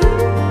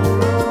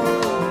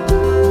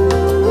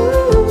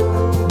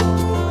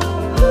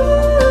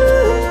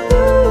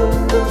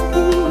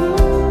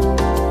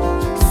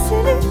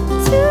 Send it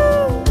to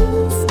the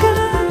sky.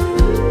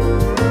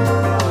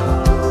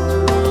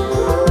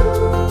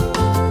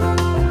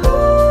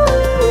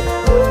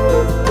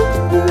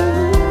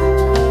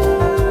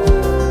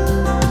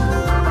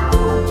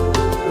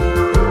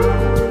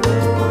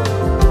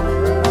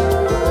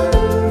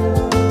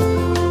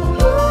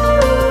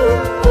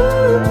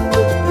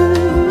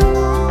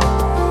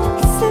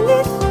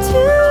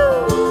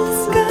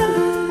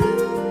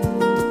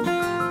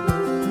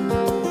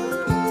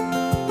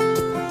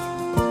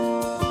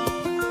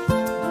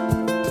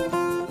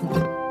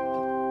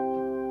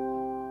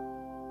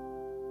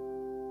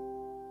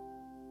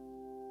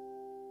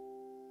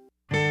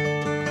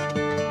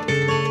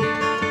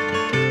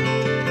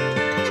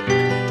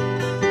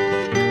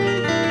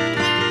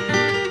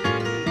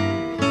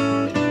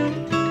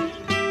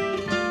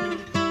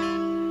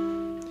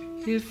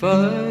 If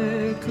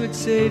I could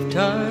save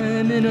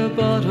time in a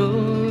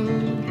bottle,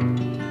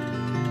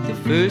 the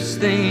first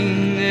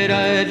thing that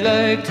I'd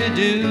like to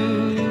do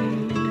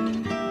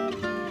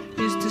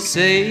is to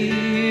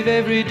save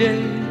every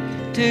day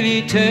till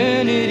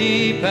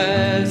eternity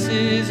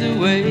passes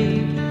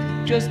away,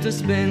 just to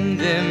spend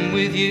them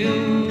with you.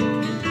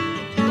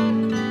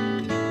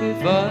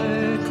 If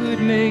I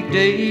could make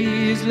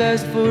days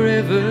last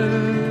forever,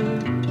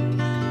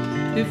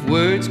 if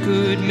words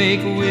could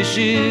make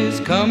wishes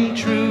come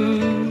true,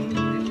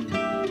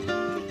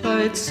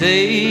 I'd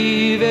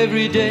save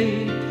every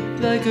day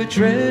like a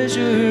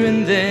treasure,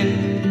 and then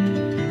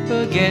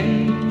again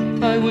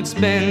I would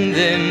spend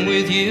them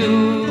with you.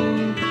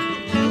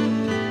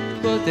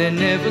 But there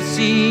never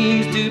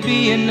seems to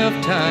be enough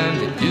time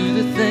to do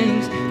the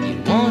things you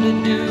want to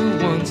do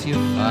once you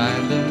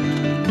find them.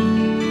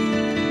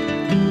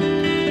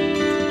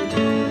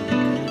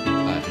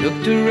 I've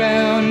looked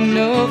around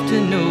enough to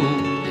know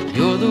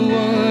you're the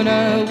one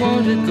I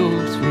want to go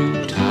through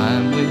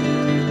time with.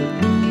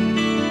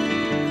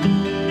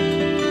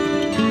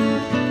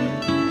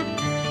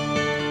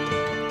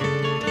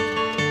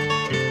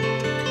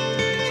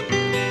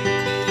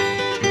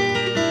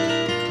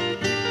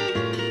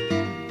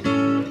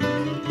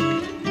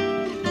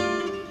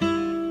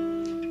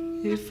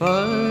 If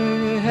I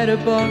had a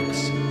box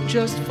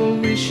just for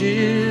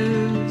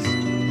wishes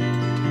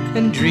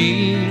and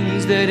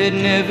dreams that had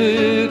never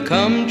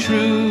come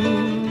true,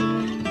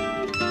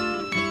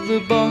 the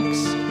box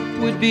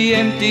would be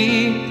empty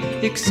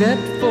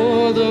except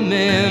for the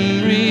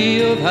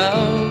memory of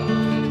how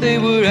they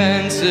were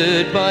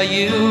answered by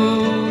you.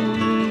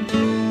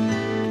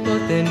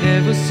 But there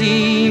never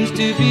seems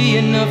to be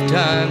enough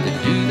time to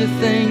do the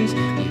things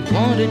you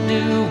want to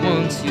do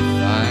once you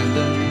find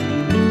them.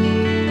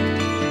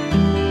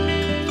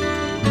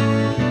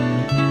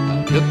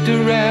 I've looked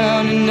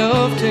around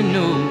enough to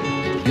know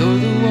you're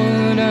the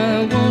one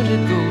I want to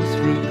go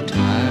through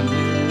time with.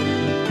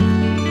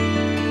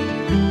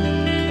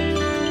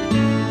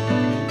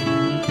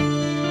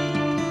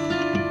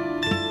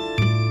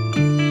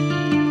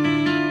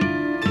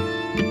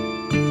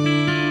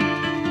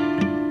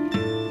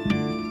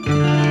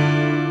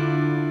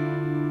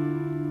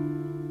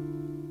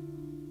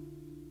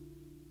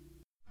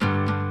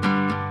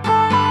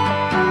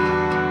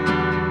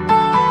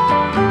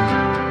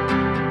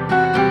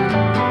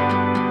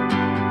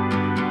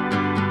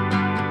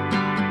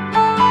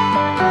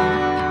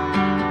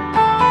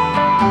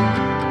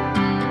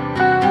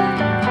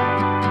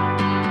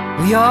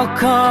 We all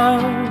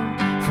come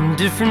from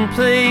different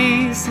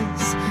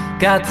places,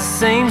 got the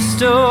same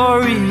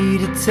story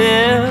to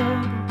tell.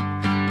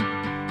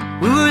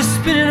 We were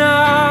spinning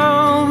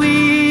our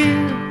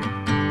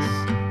wheels,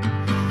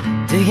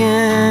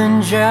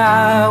 digging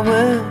dry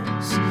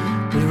wells,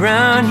 but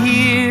around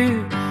here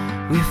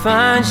we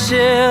find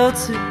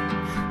shelter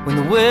when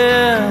the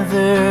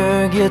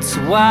weather gets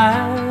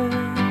wild.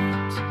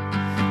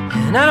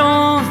 And I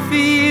don't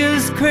feel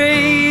as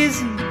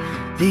crazy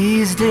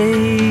these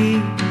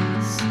days.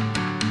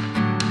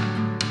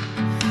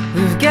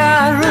 We've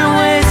got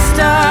runaway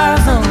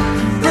stars on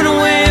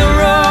runaway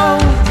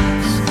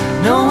roads.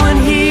 No one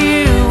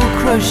here will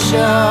crush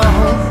our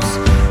hopes.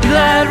 We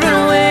light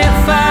runaway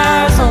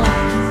fires on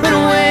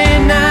runaway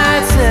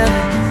nights. Have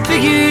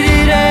figured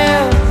it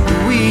out, but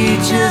we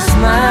just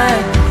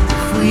might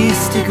if we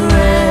stick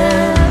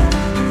around.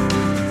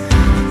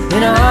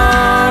 In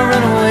our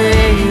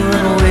runaway,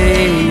 runaway,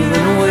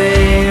 runaway,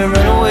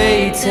 runaway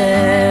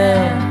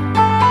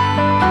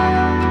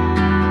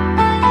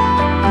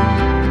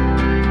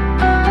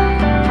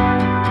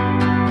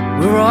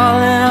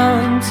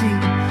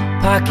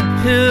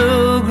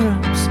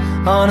pilgrims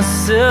on a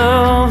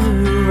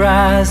silver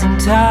rising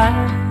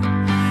tide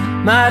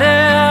might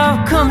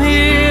have come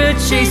here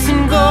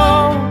chasing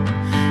gold,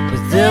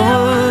 but there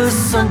was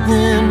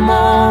something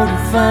more to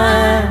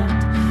find.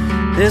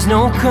 There's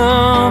no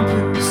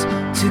compass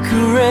to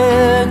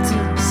correct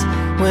us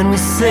when we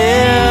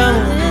sail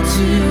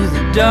into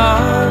the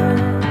dark.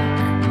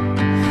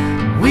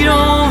 We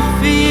don't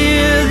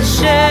fear the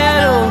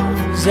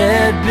shadows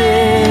at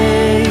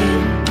bay.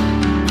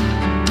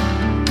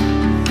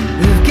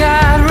 We've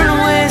got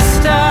runaway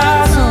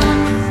stars on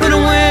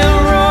runaway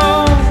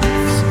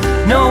roads.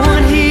 No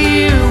one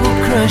here will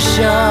crush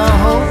our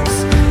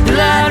hopes. We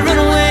light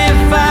runaway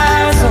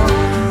fires on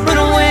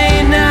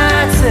runaway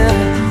nights.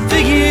 Haven't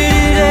figured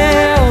it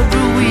out,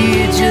 but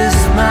we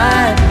just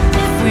might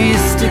if we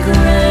stick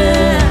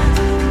around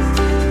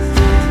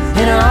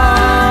in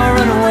our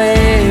runaway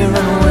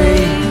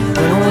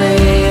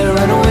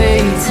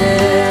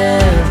town.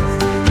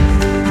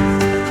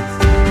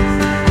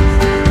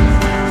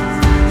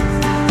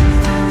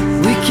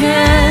 We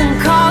can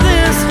call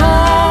this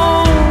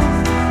home.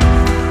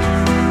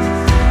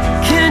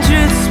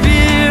 Kindred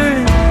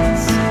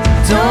spirits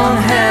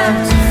don't have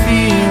to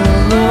feel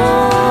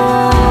alone.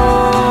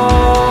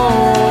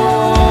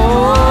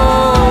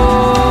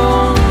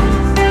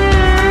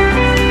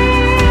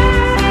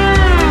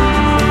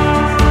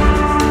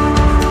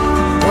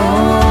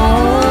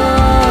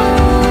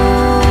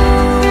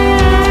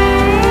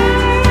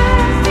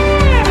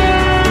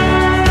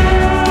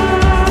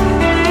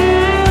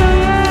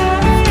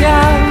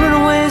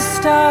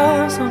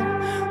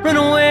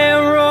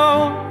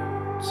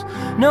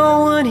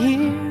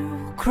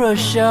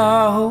 Crush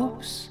our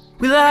hopes.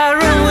 We light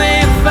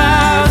runaway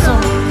fires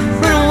on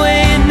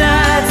runaway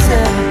nights.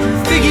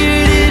 Haven't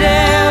figured it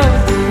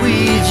out, but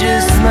we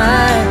just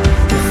might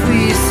if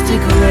we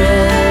stick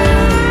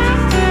around.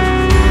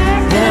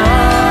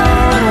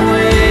 Now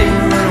runaway,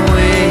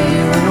 runaway,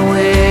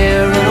 runaway,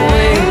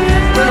 runaway,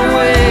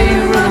 runaway,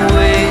 runaway,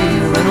 runaway,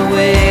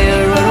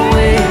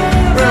 runaway,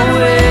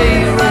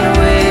 runaway,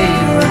 runaway,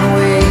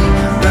 runaway,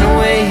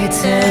 runaway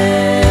town.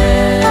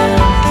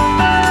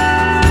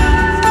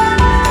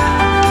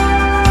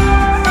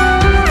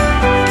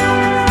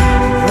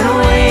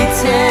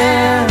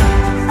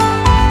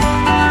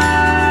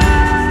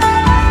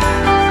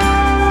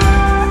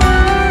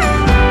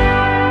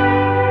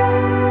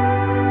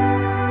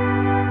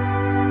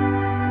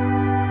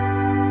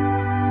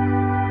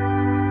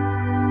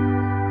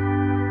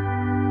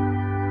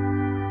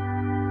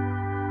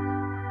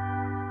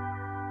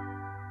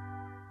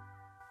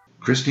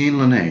 Christine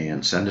LENEE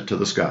and Send It to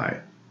the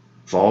Sky,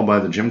 followed by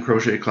the Jim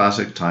Croce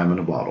classic Time in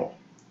a Bottle.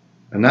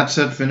 And that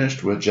set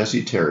finished with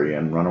Jesse Terry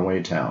and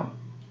Runaway Town.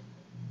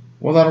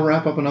 Well, that'll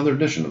wrap up another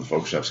edition of the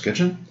Folkchef's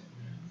Kitchen.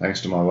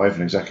 Thanks to my wife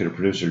and executive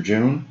producer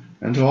June,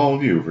 and to all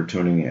of you for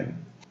tuning in.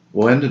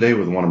 We'll end today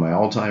with one of my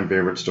all-time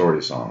favorite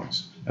story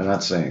songs, and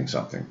that's Saying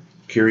Something,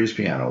 KIRI'S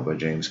Piano by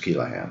James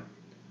Keelahan.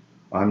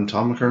 I'm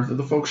Tom MacArthur,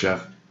 the Folk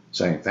Chef,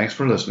 saying thanks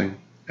for listening,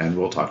 and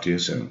we'll talk to you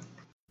soon.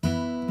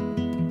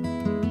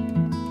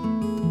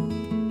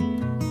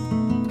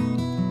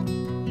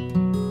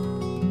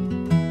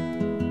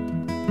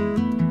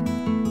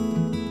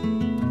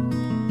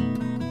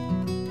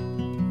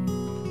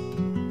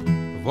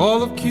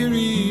 All of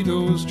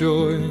Kirito's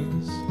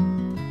joys,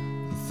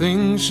 the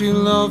thing she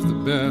loved the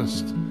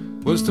best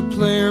was to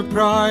play her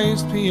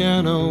prized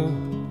piano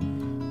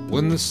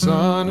when the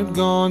sun had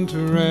gone to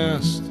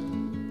rest.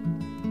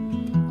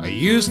 I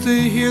used to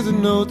hear the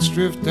notes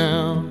drift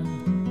down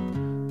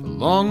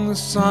along the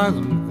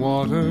silent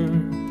water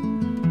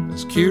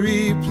as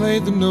Kiri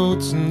played the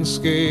notes and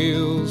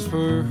scales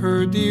for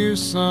her dear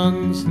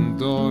sons and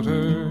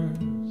daughters.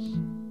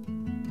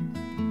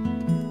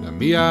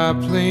 Me, I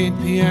played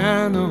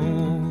piano,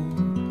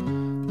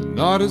 but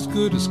not as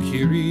good as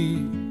Kiri.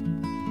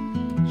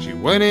 She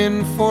went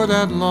in for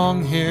that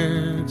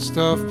long-haired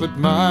stuff, but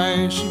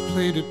my, she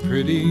played it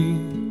pretty.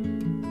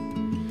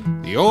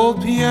 The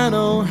old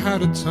piano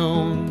had a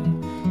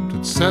tone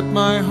that set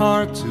my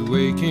heart to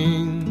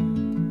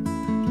aching.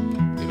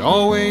 It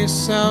always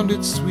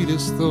sounded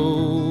sweetest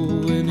though,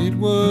 when it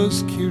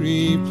was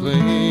Kiri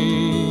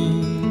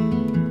playing.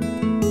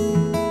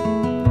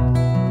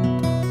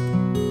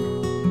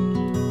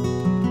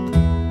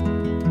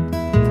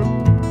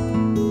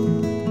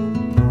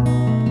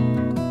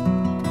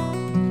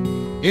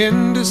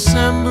 In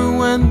December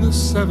when the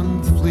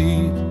 7th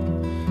Fleet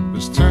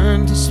was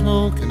turned to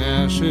smoke and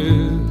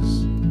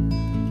ashes,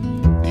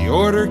 the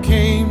order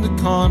came to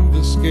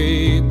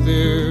confiscate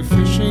their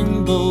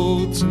fishing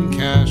boats and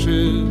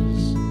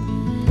caches,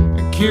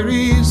 and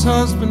Kiri's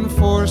husband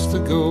forced to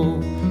go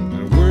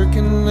and work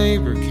in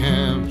labor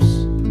camps,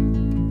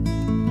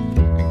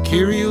 and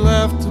Kiri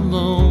left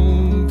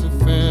alone to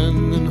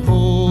fend and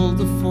hold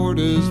the fort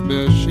as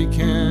best she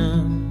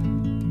can.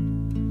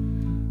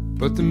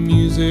 But the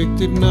music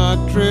did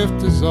not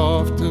drift as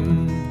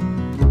often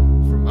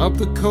from up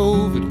the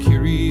cove at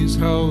Kiri's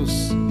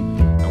house,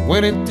 and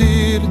when it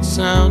did, it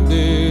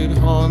sounded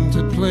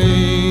haunted,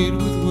 played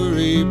with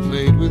worry,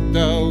 played with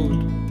doubt.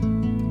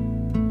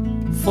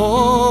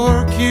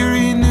 For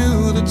KERRY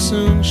knew that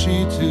soon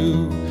she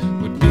too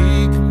would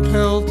be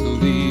compelled to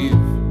leave,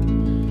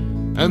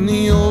 and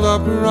the old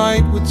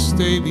upright would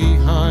stay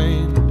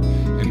behind,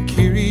 and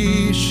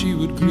KERRY she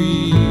would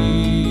grieve.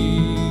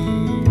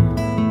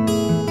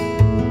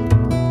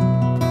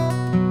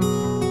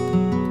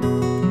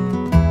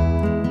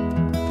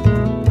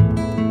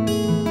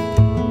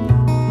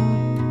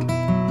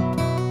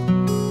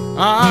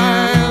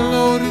 I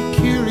loaded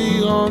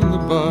KERRY on the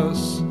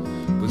bus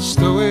with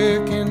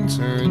stoic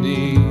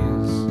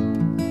internees.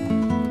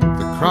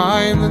 The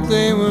crime that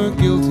they were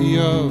guilty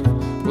of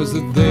was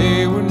that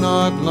they were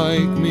not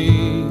like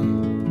me.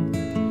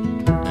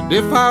 And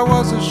if I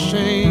was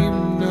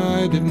ashamed,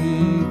 I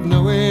didn't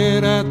know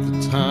it at the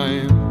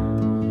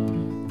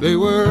time. They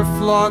were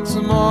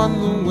flotsam on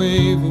the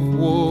wave of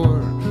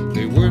war.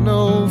 They were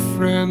no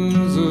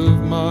friends of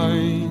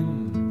mine.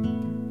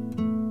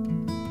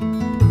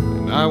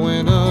 I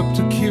went up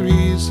to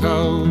KERRY's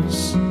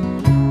house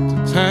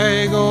to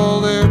tag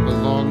all their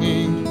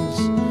belongings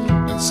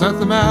and sent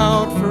them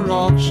out for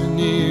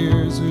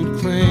auctioneers who'd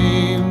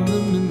claim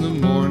them in the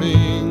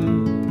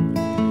morning.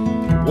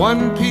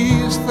 One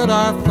piece that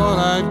I thought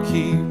I'd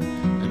keep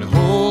and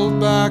hold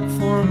back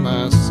for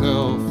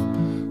myself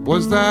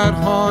was that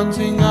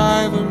haunting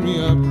ivory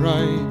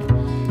upright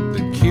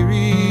that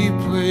KERRY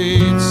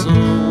played so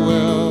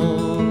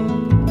well.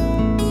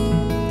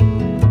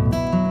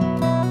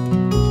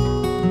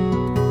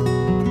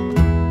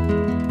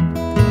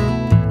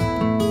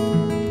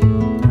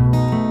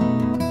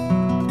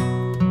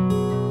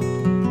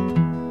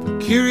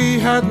 KERRY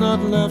had not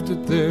left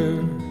it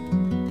there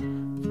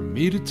for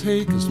me to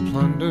take as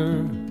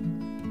plunder.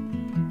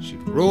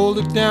 She'd rolled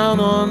it down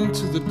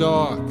onto the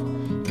dock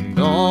and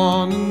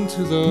on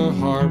into the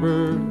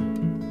harbor.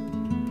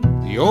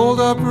 The old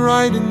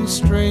upright in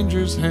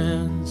strangers'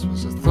 hands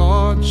was a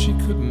thought she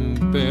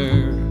couldn't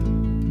bear,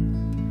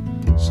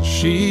 so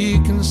she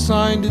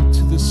consigned it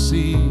to the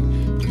sea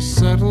to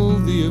settle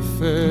the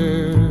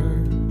affair.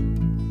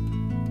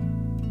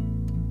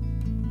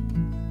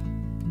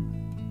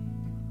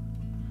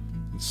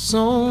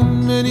 So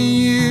many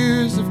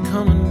years have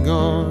come and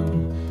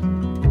gone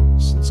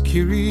since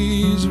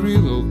KERRY's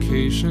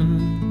relocation.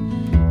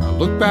 I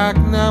look back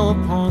now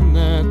upon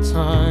that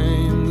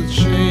time with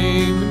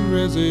shame and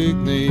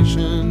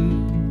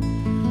resignation.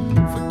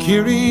 For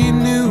KERRY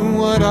knew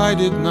what I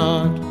did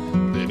not,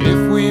 that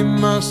if we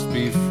must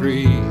be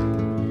free,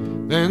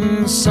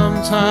 then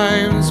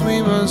sometimes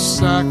we must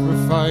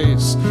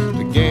sacrifice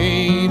to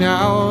gain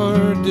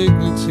our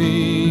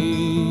dignity.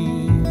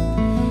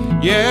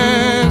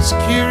 Yes,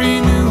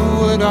 KERRY knew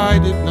what I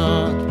did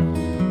not,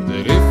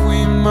 that if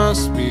we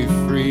must be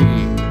free,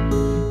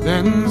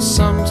 then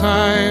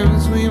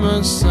sometimes we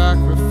must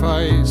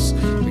sacrifice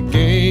to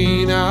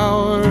gain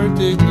our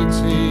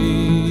dignity.